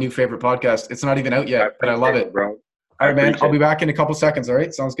my new favorite podcast. It's not even out I yet, but I love appreciate it. it, bro. All I right, man. I'll appreciate be it. back in a couple seconds. All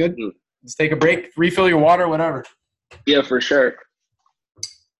right, sounds good. Mm. Let's take a break, refill your water, whatever. Yeah, for sure.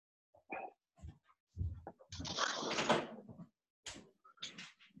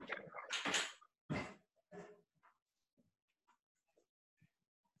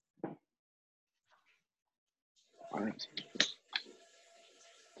 All right.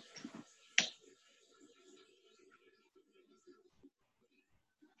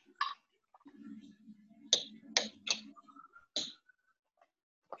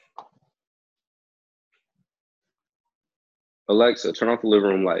 Alexa, turn off the living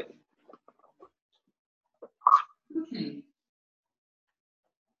room light.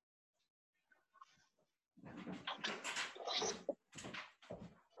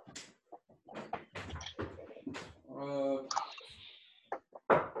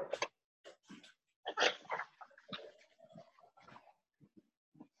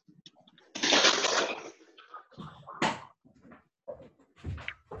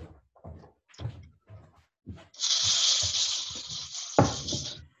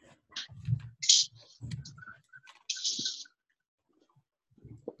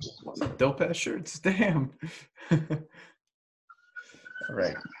 Dope ass shirts. Damn. All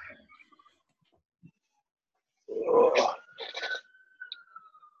right.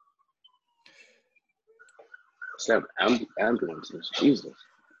 Snap ambulances. Jesus.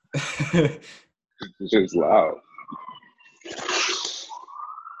 It's just loud.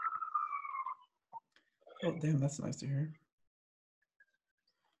 Oh, damn, that's nice to hear.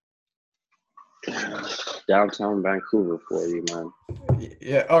 Downtown Vancouver for you, man.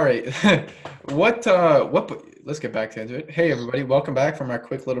 Yeah, all right. Let's get back into it. Hey, everybody, welcome back from our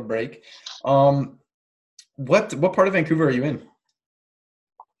quick little break. What part of Vancouver are you in?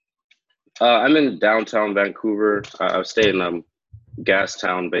 I'm in downtown Vancouver. I stay in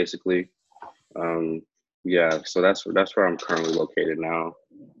Gastown, basically. Yeah, so that's where I'm currently located now.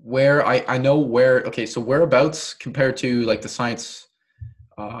 Where I know where. Okay, so whereabouts compared to like the science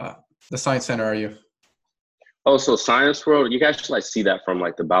center are you? Oh, so Science World, you can actually like see that from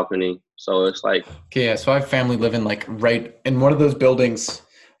like the balcony. So it's like, Okay, yeah. So I have family living like right in one of those buildings.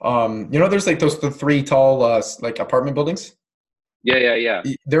 There's like the three tall like apartment buildings. yeah.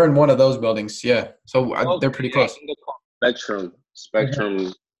 They're in one of those buildings. Yeah, so Okay, they're pretty yeah, I close. think they're called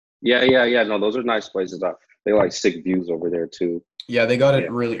Spectrum. Yeah. No, those are nice places. They like sick views over there too. Yeah, they got Yeah.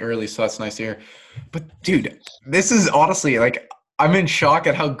 it really early, so that's nice to hear. But dude, this is honestly like I'm in shock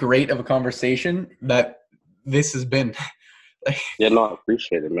at how great of a conversation that this has been. Like, Yeah, no, I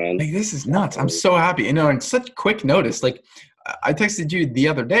appreciate it, man. this is nuts. I'm so happy. On such quick notice. Like I texted you the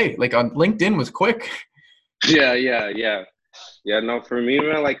other day. Like on LinkedIn was quick. Yeah. Yeah, no, for me,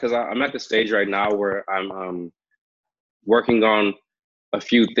 man, like, cause I'm at the stage right now where I'm working on a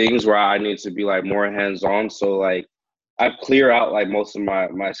few things where I need to be like more hands-on. So like I clear out like most of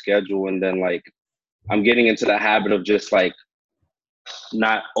my schedule, and then like I'm getting into the habit of just like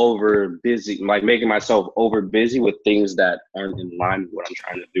not over busy, like making myself over busy with things that aren't in line with what I'm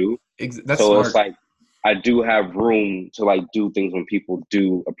trying to do. That's So smart. it's like I do have room to like do things when people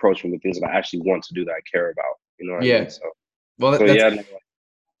do approach me with things that I actually want to do that I care about. You know what I mean? Well, Yeah, no,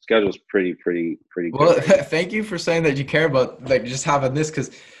 schedule's pretty well, good right now. thank you for saying that you care about like just having this, because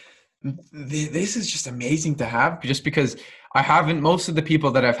this is just amazing to have. Just because I haven't, most of the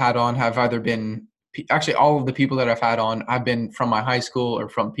people that I've had on have either been, actually all of the people that I've had on have been from my high school or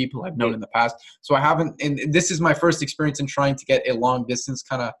from people I've known in the past. So I haven't, and this is my first experience in trying to get a long distance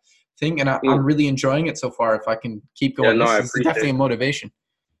kind of thing, and I'm really enjoying it so far. If I can keep going, Yeah, no, this is definitely a motivation.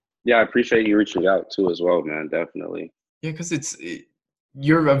 Yeah, I appreciate you reaching out too as well, man. Definitely. Yeah, because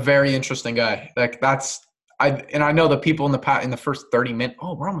you're a very interesting guy. Like I know the people in the first 30 minutes.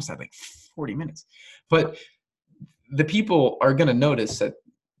 Oh, we're almost at like 40 minutes, but the people are gonna notice that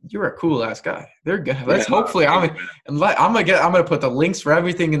you're a cool ass guy. They're gonna hopefully I'm gonna put the links for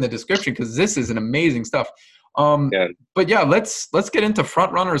everything in the description, because this is an amazing stuff. But yeah, let's get into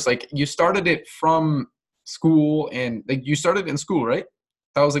front runners. Like you started it from school, and like you started in school, right?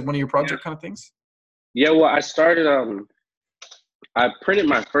 That was like one of your project kind of things. Yeah, well, I started. I printed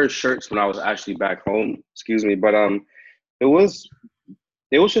my first shirts when I was actually back home. Excuse me, but it was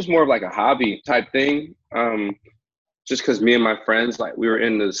just more of like a hobby type thing. just because me and my friends, like, we were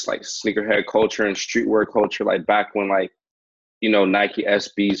in this like sneakerhead culture and streetwear culture, like back when like, Nike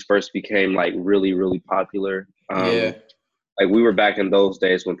SBs first became like really, really popular. Yeah. Like we were back in those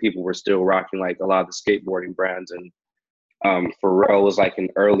days when people were still rocking like a lot of the skateboarding brands, and Pharrell was like an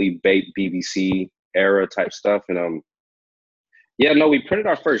early BBC era type stuff. And yeah, no, we printed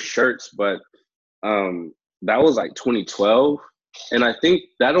our first shirts, but that was like 2012, and I think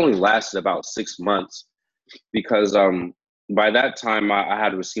that only lasted about 6 months because by that time I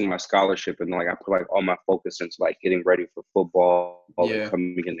had received my scholarship, and like I put like all my focus into like getting ready for football and Yeah.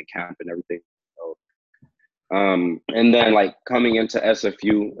 coming into camp and everything. So, and then like coming into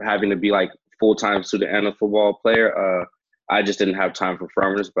SFU, having to be like full-time student and a football player, I just didn't have time for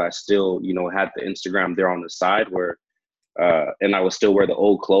farmers, but I still, had the Instagram there on the side where, and I would still wear the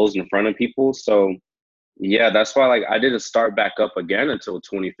old clothes in front of people. So yeah, that's why like I didn't start back up again until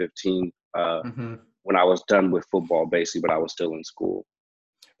 2015, when I was done with football basically, but I was still in school.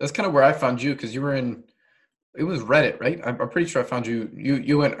 That's kind of where I found you, because you were in, it was Reddit, right? I'm pretty sure I found you.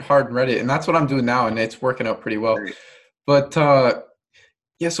 You went hard in Reddit, and that's what I'm doing now, and it's working out pretty well. Right. But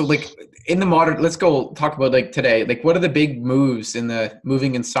yeah, so like in the modern, let's go talk about like today. Like, what are the big moves in the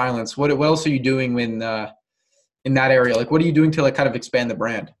moving in silence? What else are you doing when in that area? Like, what are you doing to like kind of expand the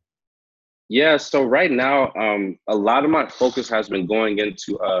brand? Yeah, so right now, a lot of my focus has been going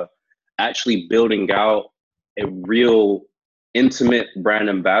into actually building out a real intimate brand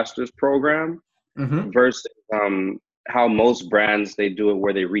ambassadors program Mm-hmm. versus how most brands they do it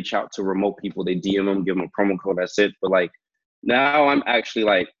where they reach out to remote people, they DM them, give them a promo code, that's it. But like now I'm actually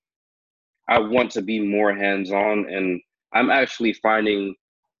like I want to be more hands-on, and I'm actually finding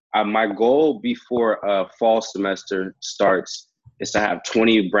my goal before fall semester starts is to have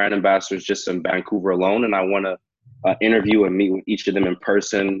 20 brand ambassadors just in Vancouver alone, and I want to interview and meet with each of them in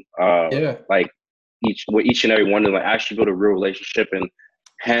person, Yeah. like each and every one of them, like actually build a real relationship and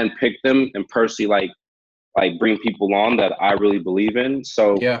hand pick them and personally like bring people on that I really believe in.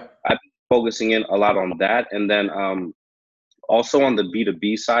 So Yeah. I'm focusing in a lot on that, and then also on the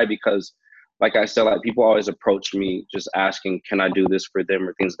B2B side, because like I said, like people always approach me just asking, can I do this for them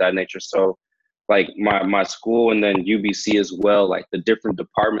or things of that nature. So like my school and then UBC as well, like the different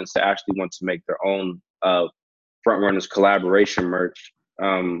departments that actually want to make their own front runners collaboration merch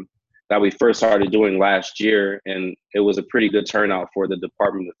that we first started doing last year, and it was a pretty good turnout for the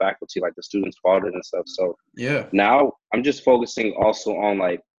department, the faculty, like the students bought it and stuff. So Yeah. now I'm just focusing also on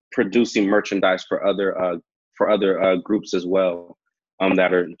like producing merchandise for other groups as well,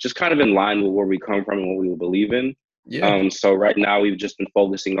 that are just kind of in line with where we come from and what we believe in. Yeah. So right now we've just been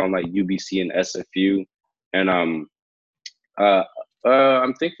focusing on like UBC and SFU, and uh,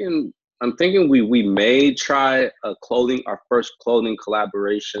 I'm thinking we may try our first clothing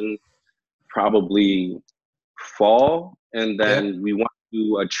collaboration probably fall, and Yeah. then we want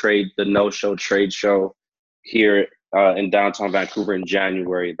to the No Show trade show here in downtown Vancouver in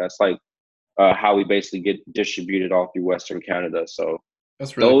January. That's like how we basically get distributed all through Western Canada. So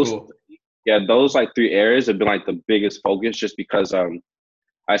That's really those, cool. yeah, those like three areas have been like the biggest focus, just because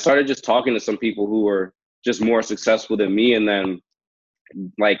I started just talking to some people who were just more successful than me, and then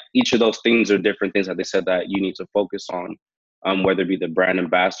like each of those things are different things that they said that you need to focus on, whether it be the brand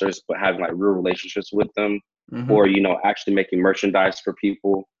ambassadors, but having like real relationships with them, or Mm-hmm. actually making merchandise for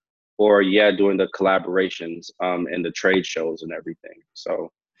people, or yeah, doing the collaborations and the trade shows and everything.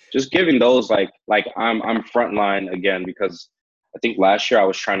 So just giving those like I'm frontline again, because I think last year I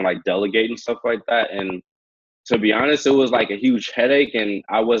was trying to like delegate and stuff like that, and to be honest, it was like a huge headache, and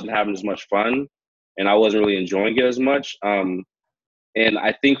I wasn't having as much fun, and I wasn't really enjoying it as much. And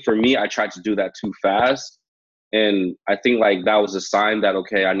I think for me, I tried to do that too fast. And I think like that was a sign that,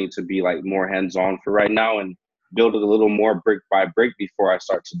 okay, I need to be like more hands-on for right now and build it a little more brick by brick before I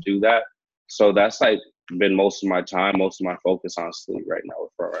start to do that. So that's like been most of my time, most of my focus, honestly, right now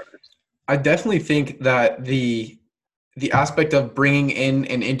with pro runners. I definitely think that the aspect of bringing in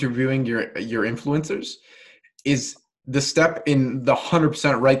and interviewing your influencers is the step in the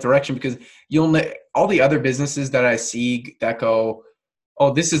 100% right direction, because all the other businesses that I see that go,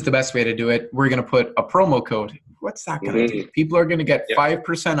 oh, this is the best way to do it, we're going to put a promo code. What's that going to do? Mm-hmm. People are going to get Yeah.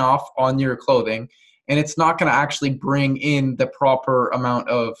 5% off on your clothing, and it's not going to actually bring in the proper amount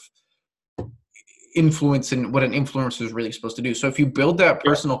of influence in what an influencer is really supposed to do. So if you build that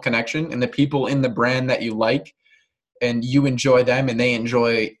Yeah. personal connection and the people in the brand that you like, and you enjoy them and they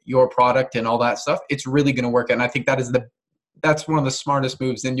enjoy your product and all that stuff, it's really going to work. And I think that's one of the smartest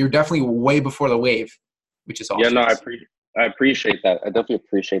moves. And you're definitely way before the wave, which is Yeah, awesome no, to see. I appreciate that. I definitely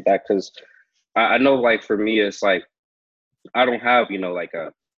appreciate that, because I know like for me, it's like I don't have, like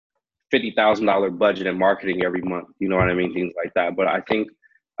 $50,000 budget in marketing every month. You know what I mean? Things like that. But I think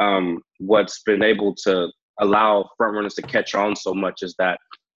what's been able to allow front runners to catch on so much is that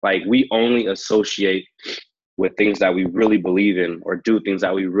like we only associate with things that we really believe in, or do things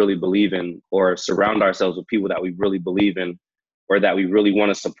that we really believe in, or surround ourselves with people that we really believe in, or that we really want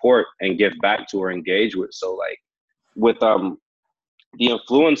to support and give back to or engage with. So like with the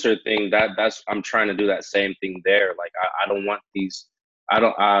influencer thing, that's I'm trying to do that same thing there. Like I don't want these, I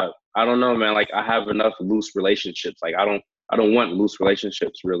don't know, man. Like I have enough loose relationships. Like I don't want loose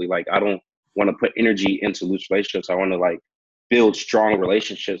relationships really. Like I don't want to put energy into loose relationships. I want to like build strong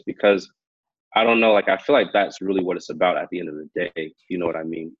relationships, because I don't know, like I feel like that's really what it's about at the end of the day. You know what I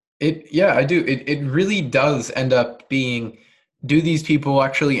mean? Yeah, I do. It really does end up being, do these people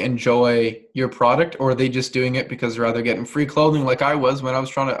actually enjoy your product, or are they just doing it because they're either getting free clothing, like I was when I was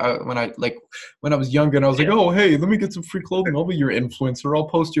trying to when I was younger, and I was like, oh hey, let me get some free clothing. I'll be your influencer. I'll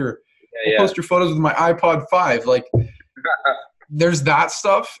post your photos with my iPod 5. Like there's that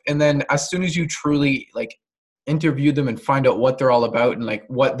stuff, and then as soon as you truly like interview them and find out what they're all about and like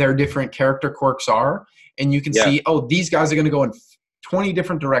what their different character quirks are, and you can see, oh, these guys are going to go in 20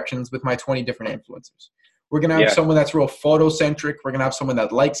 different directions with my 20 different influencers. We're going to have someone that's real photocentric. We're going to have someone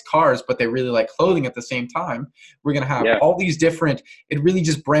that likes cars, but they really like clothing at the same time. We're going to have all these different, it really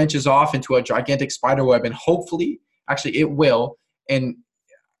just branches off into a gigantic spider web, and hopefully, actually it will. And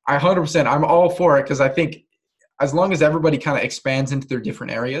I 100%, I'm all for it, because I think as long as everybody kind of expands into their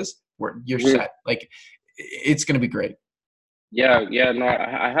different areas, you're set. Like it's going to be great. Yeah. No,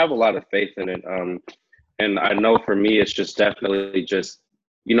 I have a lot of faith in it. And I know for me, it's just definitely just,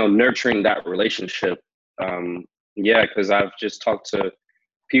 nurturing that relationship. Because I've just talked to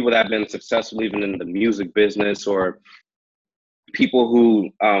people that have been successful even in the music business, or people who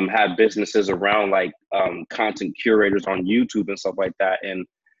have businesses around like content curators on YouTube and stuff like that. And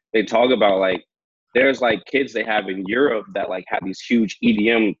they talk about like, there's like kids they have in Europe that like have these huge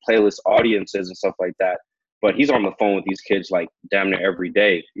EDM playlist audiences and stuff like that. But he's on the phone with these kids like damn near every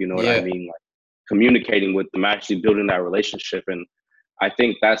day. You know what I mean? Like communicating with them, actually building that relationship. And I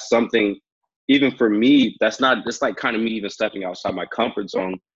think that's something, even for me, that's like kind of me even stepping outside my comfort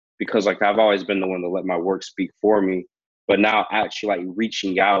zone, because like I've always been the one to let my work speak for me. But now actually like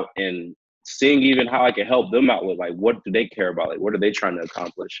reaching out and seeing even how I can help them out with like, what do they care about? Like, what are they trying to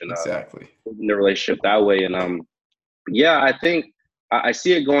accomplish? And in the relationship that way. And I think I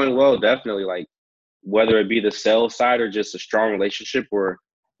see it going well, definitely. Like whether it be the sales side or just a strong relationship, or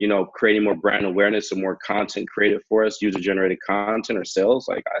creating more brand awareness and more content created for us, user generated content or sales,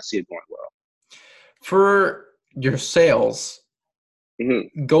 like I see it going well. For your sales,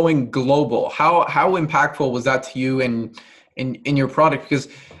 going global, how impactful was that to you and in your product? Because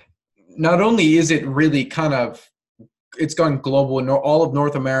not only is it really kind of, it's gone global in all of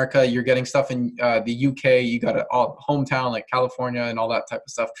North America. You're getting stuff in the UK. You got a hometown like California and all that type of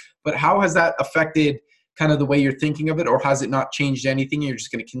stuff. But how has that affected kind of the way you're thinking of it, or has it not changed anything? You're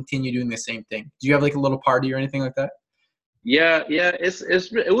just going to continue doing the same thing? Do you have like a little party or anything like that? Yeah.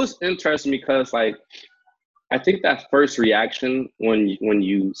 It was interesting, because like I think that first reaction when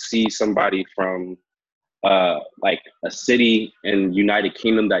you see somebody from like a city in United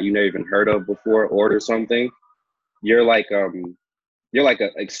Kingdom that you never even heard of before order something, you're like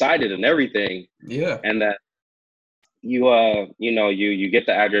excited and everything. Yeah. And that you get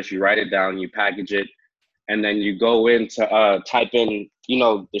the address, you write it down, you package it, and then you go in to type in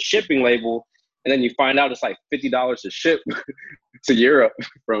the shipping label, and then you find out it's like $50 to ship to Europe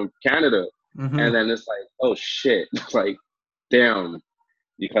from Canada. And then it's like, oh shit, like damn,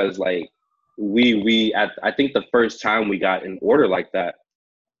 because like I think the first time we got an order like that,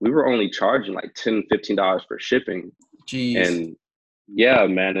 we were only charging like $10-15 for shipping. Jeez. And yeah,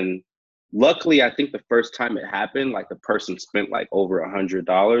 man. And luckily, I think the first time it happened, like the person spent like over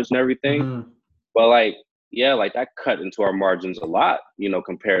 $100 and everything. But like, yeah, like that cut into our margins a lot,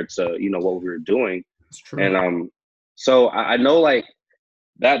 compared to, what we were doing. That's true. And so I know like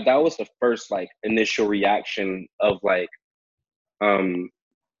that was the first like initial reaction of like,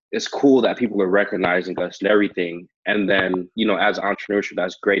 it's cool that people are recognizing us and everything. And then, as entrepreneurship,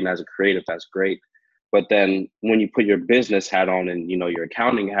 that's great. And as a creative, that's great. But then when you put your business hat on and, your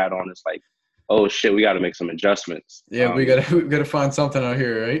accounting hat on, it's like, oh shit, we got to make some adjustments. Yeah, we gotta find something out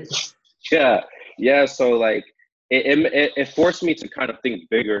here, right? Yeah. So like it forced me to kind of think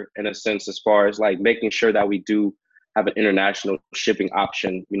bigger in a sense, as far as like making sure that we do have an international shipping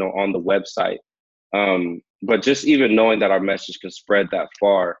option, on the website. But just even knowing that our message can spread that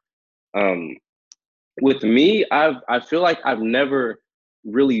far. With me, I feel like I've never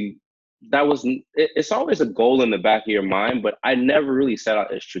really it's always a goal in the back of your mind, but I never really set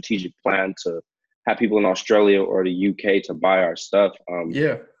out a strategic plan to have people in Australia or the UK to buy our stuff.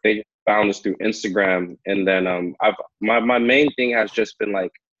 Yeah. They found us through Instagram, and then my main thing has just been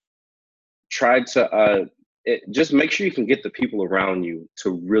like try to just make sure you can get the people around you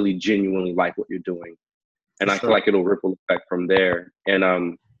to really genuinely like what you're doing, and I feel like it'll ripple effect from there.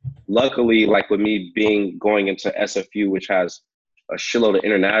 And luckily, like with me going into SFU, which has a shitload of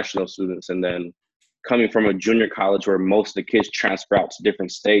international students, and then coming from a junior college where most of the kids transfer out to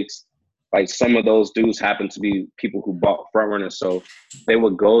different states, like some of those dudes happen to be people who bought Frontrunners, so they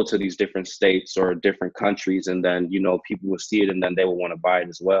would go to these different states or different countries, and then people would see it, and then they would want to buy it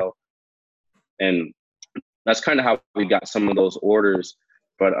as well. And that's kind of how we got some of those orders.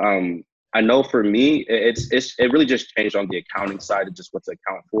 But I know for me, it really just changed on the accounting side of just what to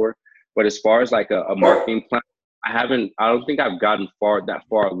account for. But as far as like a marketing plan, I don't think I've gotten that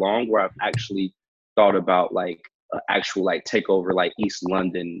far along where I've actually thought about like actual like takeover like East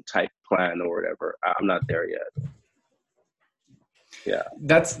London type plan or whatever. I'm not there yet. Yeah.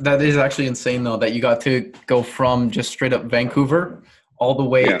 That is actually insane though, that you got to go from just straight up Vancouver all the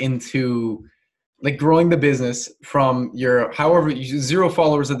way into like growing the business from your zero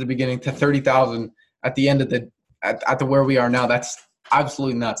followers at the beginning to 30,000 at the end of at the where we are now. That's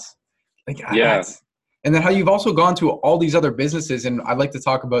absolutely nuts. Like and then how you've also gone to all these other businesses, and I'd like to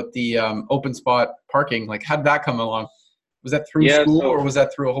talk about the open spot parking. Like, how did that come along? Was that through school, or was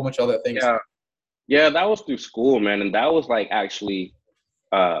that through a whole bunch of other things? Yeah, that was through school, man, and that was like actually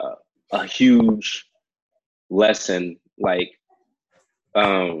a huge lesson. Like,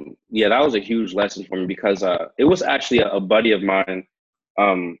 that was a huge lesson for me because it was actually a buddy of mine.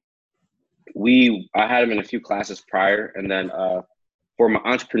 I had him in a few classes prior, and then for my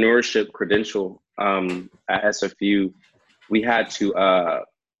entrepreneurship credential at SFU, we had to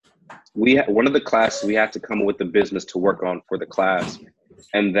one of the classes we had to come up with the business to work on for the class,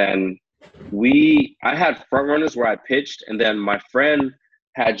 and then I had Frontrunners where I pitched, and then my friend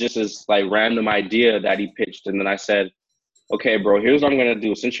had just this like random idea that he pitched, and then I said, okay, bro, here's what I'm gonna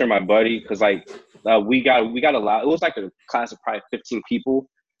do. Since you're my buddy, because like we got a lot. It was like a class of probably 15 people.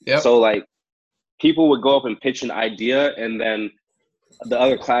 Yep. So like people would go up and pitch an idea, and then the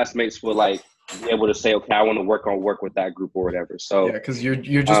other classmates would like be able to say, okay, I want to work with that group or whatever. So yeah, because you're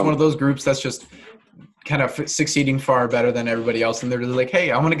just one of those groups that's just kind of succeeding far better than everybody else, and they're just like,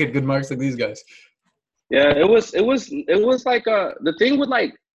 hey, I want to get good marks like these guys. Yeah, it was like the thing with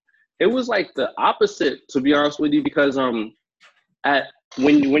like it was like the opposite, to be honest with you, because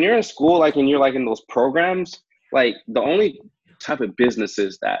when you're in school, like, and you're like in those programs, like the only type of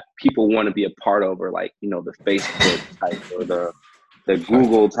businesses that people want to be a part of are like, the Facebook type or the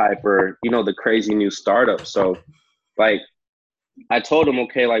Google type or, the crazy new startups. So like I told him,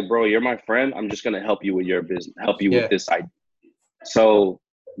 okay, like, bro, you're my friend. I'm just going to help you with your business, help you with this idea. So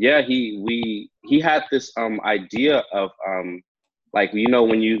yeah, he had this idea of like,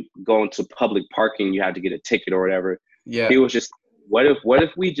 when you go into public parking, you have to get a ticket or whatever. Yeah. He was just, what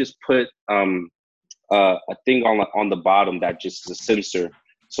if we just put a thing on the bottom that just is a sensor,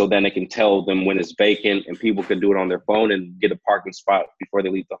 so then it can tell them when it's vacant, and people can do it on their phone and get a parking spot before they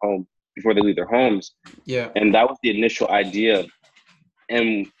leave their homes. Yeah. And that was the initial idea.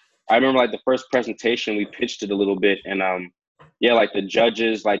 And I remember like the first presentation, we pitched it a little bit, and like the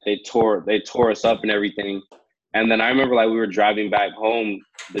judges, like they tore us up and everything. And then I remember like we were driving back home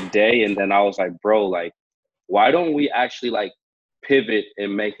the day, and then I was like, bro, like, why don't we actually like pivot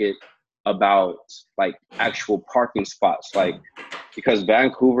and make it about like actual parking spots? Like, because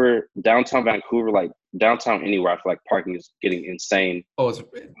downtown Vancouver, like downtown anywhere, I feel like parking is getting insane. Oh, it's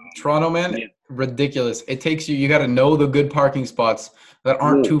Toronto, man. Yeah. Ridiculous. It takes you got to know the good parking spots that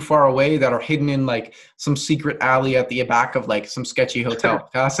aren't too far away, that are hidden in like some secret alley at the back of like some sketchy hotel.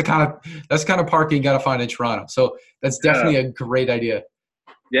 That's the kind of parking you got to find in Toronto. So that's definitely a great idea.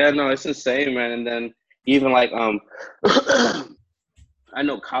 Yeah, no, it's insane, man. And then even like I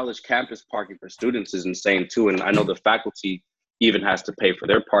know college campus parking for students is insane too, and I know the faculty even has to pay for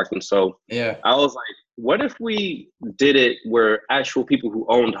their parking. So yeah, I was like, what if we did it where actual people who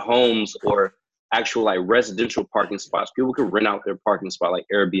owned homes or actual like residential parking spots, people could rent out their parking spot like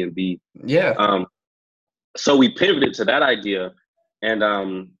Airbnb. Yeah. So we pivoted to that idea,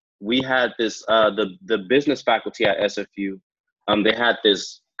 and we had this the business faculty at SFU. They had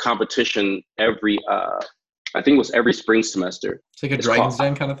this competition every I think it was every spring semester. It's like a Dragon's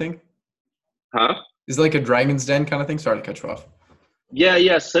Den kind of thing? Huh? It's like a Dragon's Den kind of thing? Sorry to cut you off.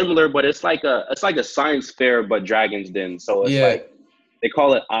 Yeah, similar, but it's like a science fair, but Dragon's Den. So it's like, they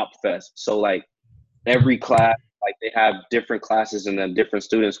call it Op Fest. So like every class, like they have different classes and then different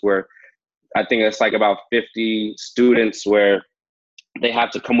students where I think it's like about 50 students where they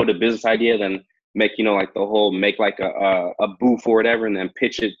have to come with a business idea, then make, like the whole, make like a booth or whatever, and then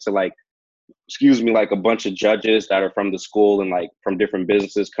pitch it to like, like a bunch of judges that are from the school and like from different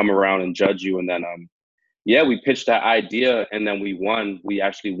businesses come around and judge you. And then, we pitched that idea and then we won. We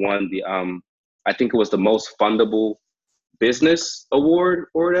actually won the, I think it was the most fundable business award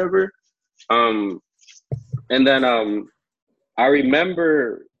or whatever. And then I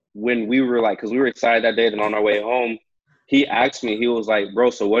remember when we were like, because we were excited that day, then on our way home, he asked me, he was like, bro,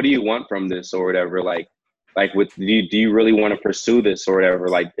 so what do you want from this or whatever? Like do you really want to pursue this or whatever?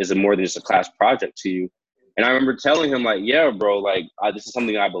 Like, is it more than just a class project to you? And I remember telling him like, yeah, bro, like this is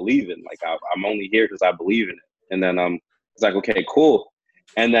something I believe in. Like I'm only here because I believe in it. And then it's like, okay, cool.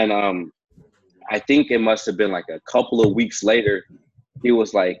 And then I think it must have been like a couple of weeks later, he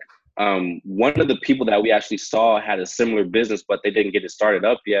was like, one of the people that we actually saw had a similar business, but they didn't get it started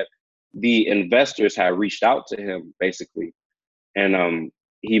up yet. The investors had reached out to him basically. And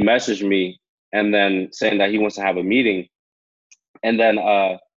he messaged me and then saying that he wants to have a meeting. And then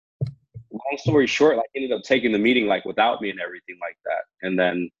long story short, like he ended up taking the meeting like without me and everything like that. And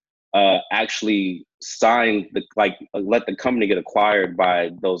then actually signed let the company get acquired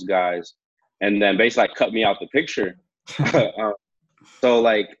by those guys. And then basically like cut me out the picture. So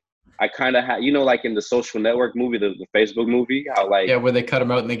like I kind of had, like in the Social Network movie, the Facebook movie, how like, yeah, where they cut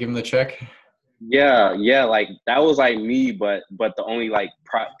him out and they give him the check. Yeah, like that was like me, but the only like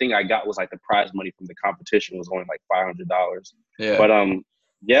thing I got was like the prize money from the competition was only like $500. Yeah. But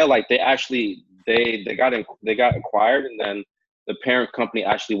like they actually they got acquired, and then the parent company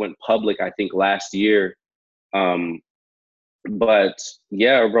actually went public, I think last year. But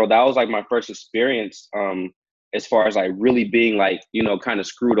yeah, bro, that was like my first experience as far as like really being like, kind of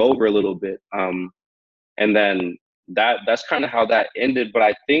screwed over a little bit. And then that's kind of how that ended. But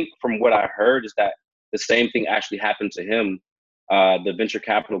I think from what I heard is that the same thing actually happened to him. The venture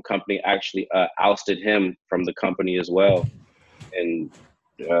capital company actually ousted him from the company as well. And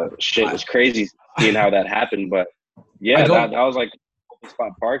shit, it's crazy seeing how that happened. But yeah, that was like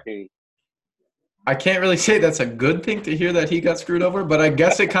spot parking. I can't really say that's a good thing to hear that he got screwed over, but I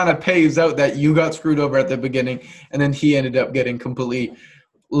guess it kind of pays out that you got screwed over at the beginning and then he ended up getting completely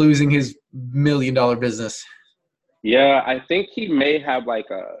losing his $1 million business. Yeah, I think he may have like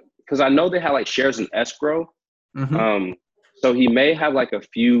because I know they have like shares in escrow. Mm-hmm. So he may have like a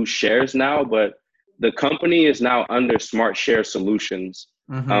few shares now, but the company is now under Smart Share Solutions.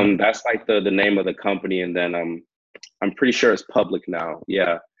 Mm-hmm. That's like the name of the company. And then I'm pretty sure it's public now.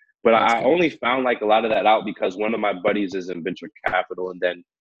 Yeah. But I only found like a lot of that out because one of my buddies is in venture capital, and then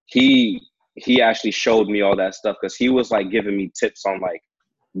he actually showed me all that stuff because he was like giving me tips on like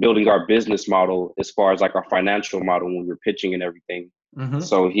building our business model as far as like our financial model when we were pitching and everything. Mm-hmm.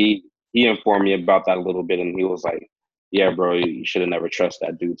 So he informed me about that a little bit, and he was like, yeah, bro, you should have never trust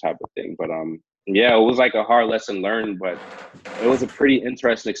that dude type of thing. But yeah, it was like a hard lesson learned, but it was a pretty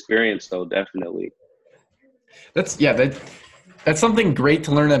interesting experience though, definitely. That's something great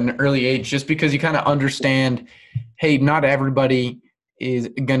to learn at an early age, just because you kind of understand, hey, not everybody is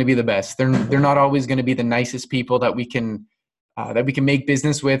going to be the best. They're not always going to be the nicest people that we can make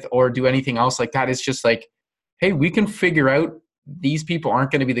business with or do anything else like that. It's just like, hey, we can figure out these people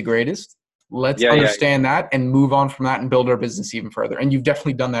aren't going to be the greatest. Let's understand that and move on from that and build our business even further. And you've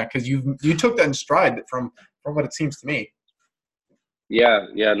definitely done that because you took that in stride from what it seems to me. Yeah,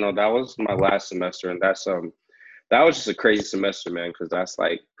 no, that was my last semester, and that was just a crazy semester, man, because that's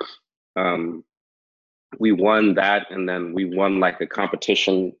like we won that, and then we won like a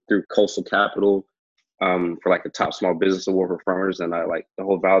competition through Coastal Capital for like the top small business award for farmers, and like the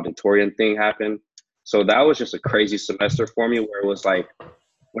whole valedictorian thing happened. So that was just a crazy semester for me, where it was like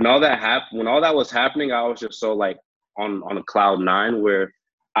when all that was happening, I was just so like on a cloud nine, where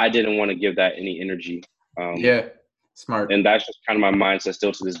I didn't want to give that any energy. Yeah, smart. And that's just kind of my mindset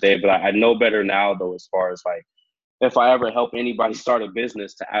still to this day. But I know better now, though, as far as like if I ever help anybody start a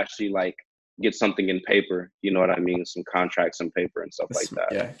business, to actually like get something in paper, you know what I mean? Some contracts and paper and stuff like that.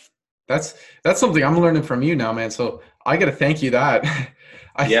 Yeah. That's something I'm learning from you now, man. So I got to thank you that.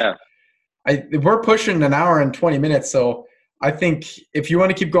 We're pushing an hour and 20 minutes. So I think if you want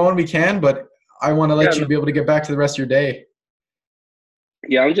to keep going, we can, but I want to let you be able to get back to the rest of your day.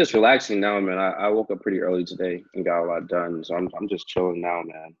 Yeah, I'm just relaxing now, man. I woke up pretty early today and got a lot done. So I'm just chilling now,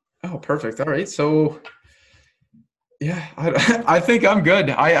 man. Oh, perfect. All right. So yeah, I think I'm good.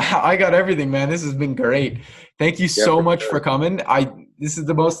 I got everything, man. This has been great. Thank you so much for coming. This is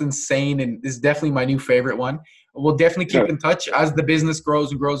the most insane, and this is definitely my new favorite one. We'll definitely keep in touch as the business grows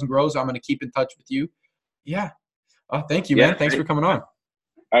and grows and grows. I'm going to keep in touch with you. Yeah. Oh, thank you, man. Thanks for coming on.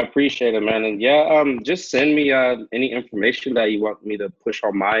 I appreciate it, man. And yeah, just send me any information that you want me to push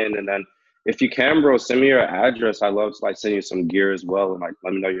on my end, and then if you can, bro, send me your address. I love to like send you some gear as well, and like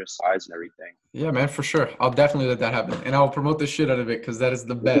let me know your size and everything. Yeah, man, for sure. I'll definitely let that happen, and I'll promote the shit out of it because that is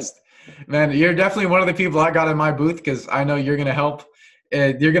the best. Man, you're definitely one of the people I got in my booth because I know you're gonna help.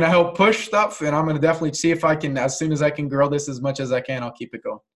 You're gonna help push stuff, and I'm gonna definitely see if I can. As soon as I can grow this as much as I can, I'll keep it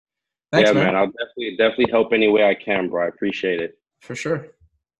going. Thanks, Yeah, man. man. I'll definitely help any way I can, bro. I appreciate it. For sure.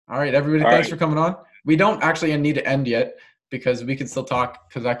 All right, everybody. All Thanks right. for coming on. We don't actually need to end yet because we can still talk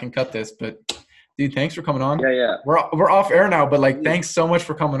because I can cut this. But dude, thanks for coming on. Yeah. We're off air now, but like, thanks so much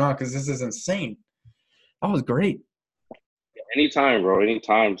for coming on because this is insane. That was great. Anytime, bro.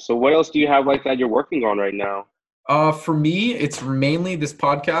 Anytime. So, what else do you have like that you're working on right now? For me, it's mainly this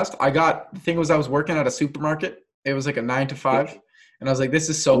podcast. The thing was I was working at a supermarket. It was like a 9 to 5, and I was like, this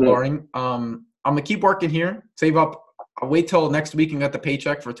is so boring. I'm gonna keep working here, save up. I'll wait till next week and get the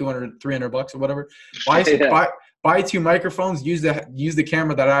paycheck for $200-$300 or whatever. Buy 2 microphones, use the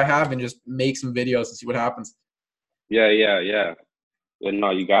camera that I have, and just make some videos and see what happens. Yeah. Well,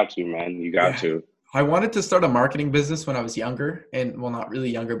 no, you got to, man. You got to. I wanted to start a marketing business when I was younger, and well, not really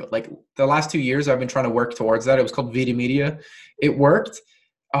younger, but like the last 2 years, I've been trying to work towards that. It was called Vita Media. It worked.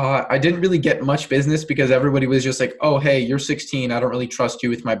 I didn't really get much business because everybody was just like, oh, hey, you're 16. I don't really trust you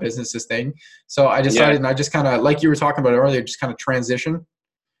with my business thing. So I decided, and I just kind of, like you were talking about earlier, just kind of transition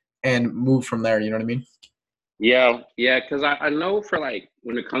and move from there. You know what I mean? Yeah. Because I know for like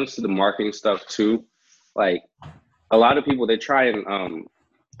when it comes to the marketing stuff too, like a lot of people, they try and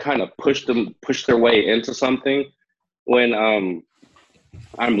kind of push their way into something when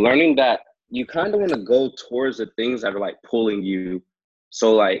I'm learning that you kind of want to go towards the things that are like pulling you.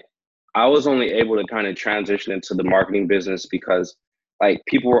 So like I was only able to kind of transition into the marketing business because like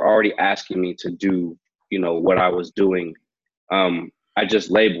people were already asking me to do, what I was doing. I just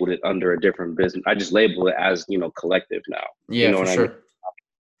labeled it under a different business. I just labeled it as, collective now. Yeah, You know for what I sure. mean?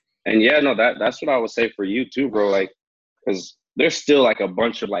 And yeah, no, that's what I would say for you too, bro. Like, because there's still like a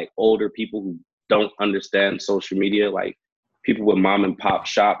bunch of like older people who don't understand social media, like people with mom and pop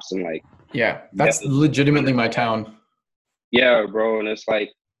shops and like. Yeah, that's legitimately my town. Yeah, bro. And it's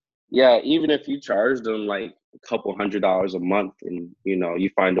like, yeah, even if you charge them like a couple $100 a month and, you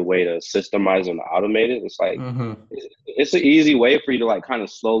find a way to systemize and automate it, it's like, it's an easy way for you to like kind of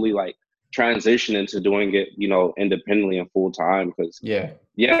slowly like transition into doing it, independently and full time. Cause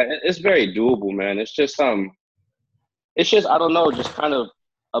it's very doable, man. It's just, I don't know, just kind of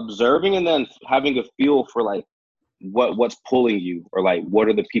observing and then having a feel for like what's pulling you or like what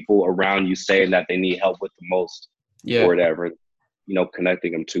are the people around you saying that they need help with the most or whatever,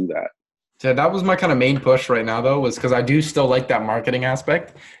 connecting them to that. So that was my kind of main push right now though, was because I do still like that marketing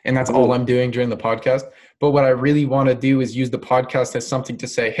aspect and that's all I'm doing during the podcast. But what I really want to do is use the podcast as something to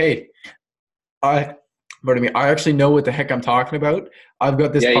say, hey, I actually know what the heck I'm talking about. I've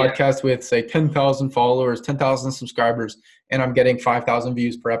got this podcast with say 10,000 followers, 10,000 subscribers, and I'm getting 5,000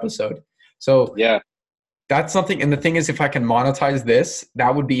 views per episode. So that's something. And the thing is, if I can monetize this,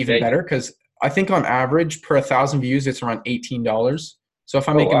 that would be even better because I think on average per 1,000 views, it's around $18. So if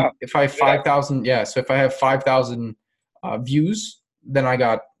I make if I have 5,000, so if I have 5,000 views, then I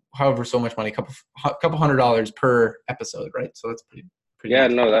got however so much money, couple $100 per episode, right? So that's pretty yeah,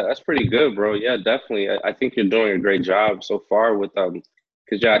 nice. No, that's pretty good, bro. Yeah, definitely. I think you're doing a great job so far with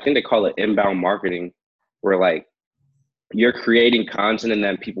because I think they call it inbound marketing, where like you're creating content and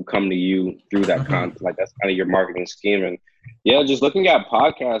then people come to you through that content. Like that's kind of your marketing scheme. And yeah, just looking at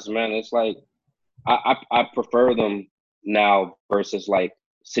podcasts, man, it's like I prefer them now versus like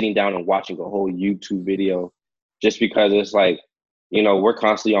sitting down and watching a whole YouTube video, just because it's like, we're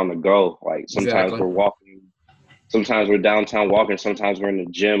constantly on the go. Like sometimes we're walking. Sometimes we're downtown walking, sometimes we're in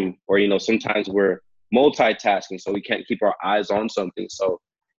the gym, or, sometimes we're multitasking, so we can't keep our eyes on something. So,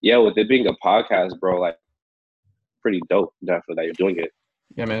 yeah, with it being a podcast, bro, like, pretty dope, definitely, that you're doing it.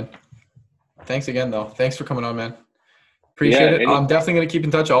 Yeah, man. Thanks again, though. Thanks for coming on, man. Appreciate it. I'm definitely going to keep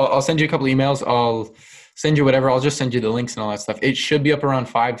in touch. I'll send you a couple emails. I'll send you whatever. I'll just send you the links and all that stuff. It should be up around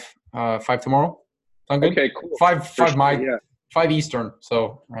 5 tomorrow. Sound good? Okay, cool. 5 Eastern,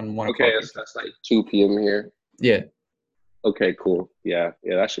 so around 1 o'clock. Okay, that's like 2 p.m. here. Yeah. Okay, cool. Yeah,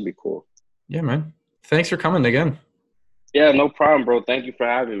 that should be cool. Yeah, man. Thanks for coming again. Yeah, no problem, bro. Thank you for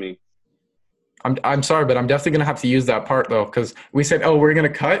having me. I'm sorry, but I'm definitely gonna have to use that part though, because we said, "Oh, we're gonna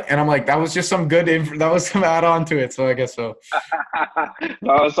cut," and I'm like, "That was just some good that was some add on to it." So I guess so.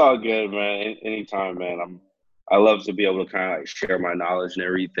 No, it's all good, man. Anytime, man. I love to be able to kind of like share my knowledge and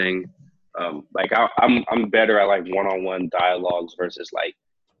everything. Like I'm better at like one-on-one dialogues versus like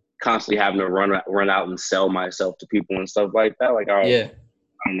constantly having to run out and sell myself to people and stuff like that. Like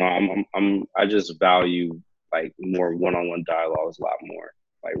I don't know. I just value like more one-on-one dialogues a lot more,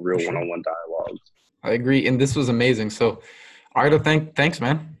 like real one-on-one dialogues. I agree, and this was amazing. So, all right, thanks,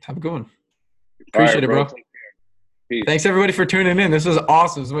 man. Have a good one. All Appreciate right, it, bro. bro. Take care. Peace. Thanks everybody for tuning in. This was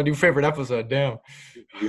awesome. This is my new favorite episode. Damn.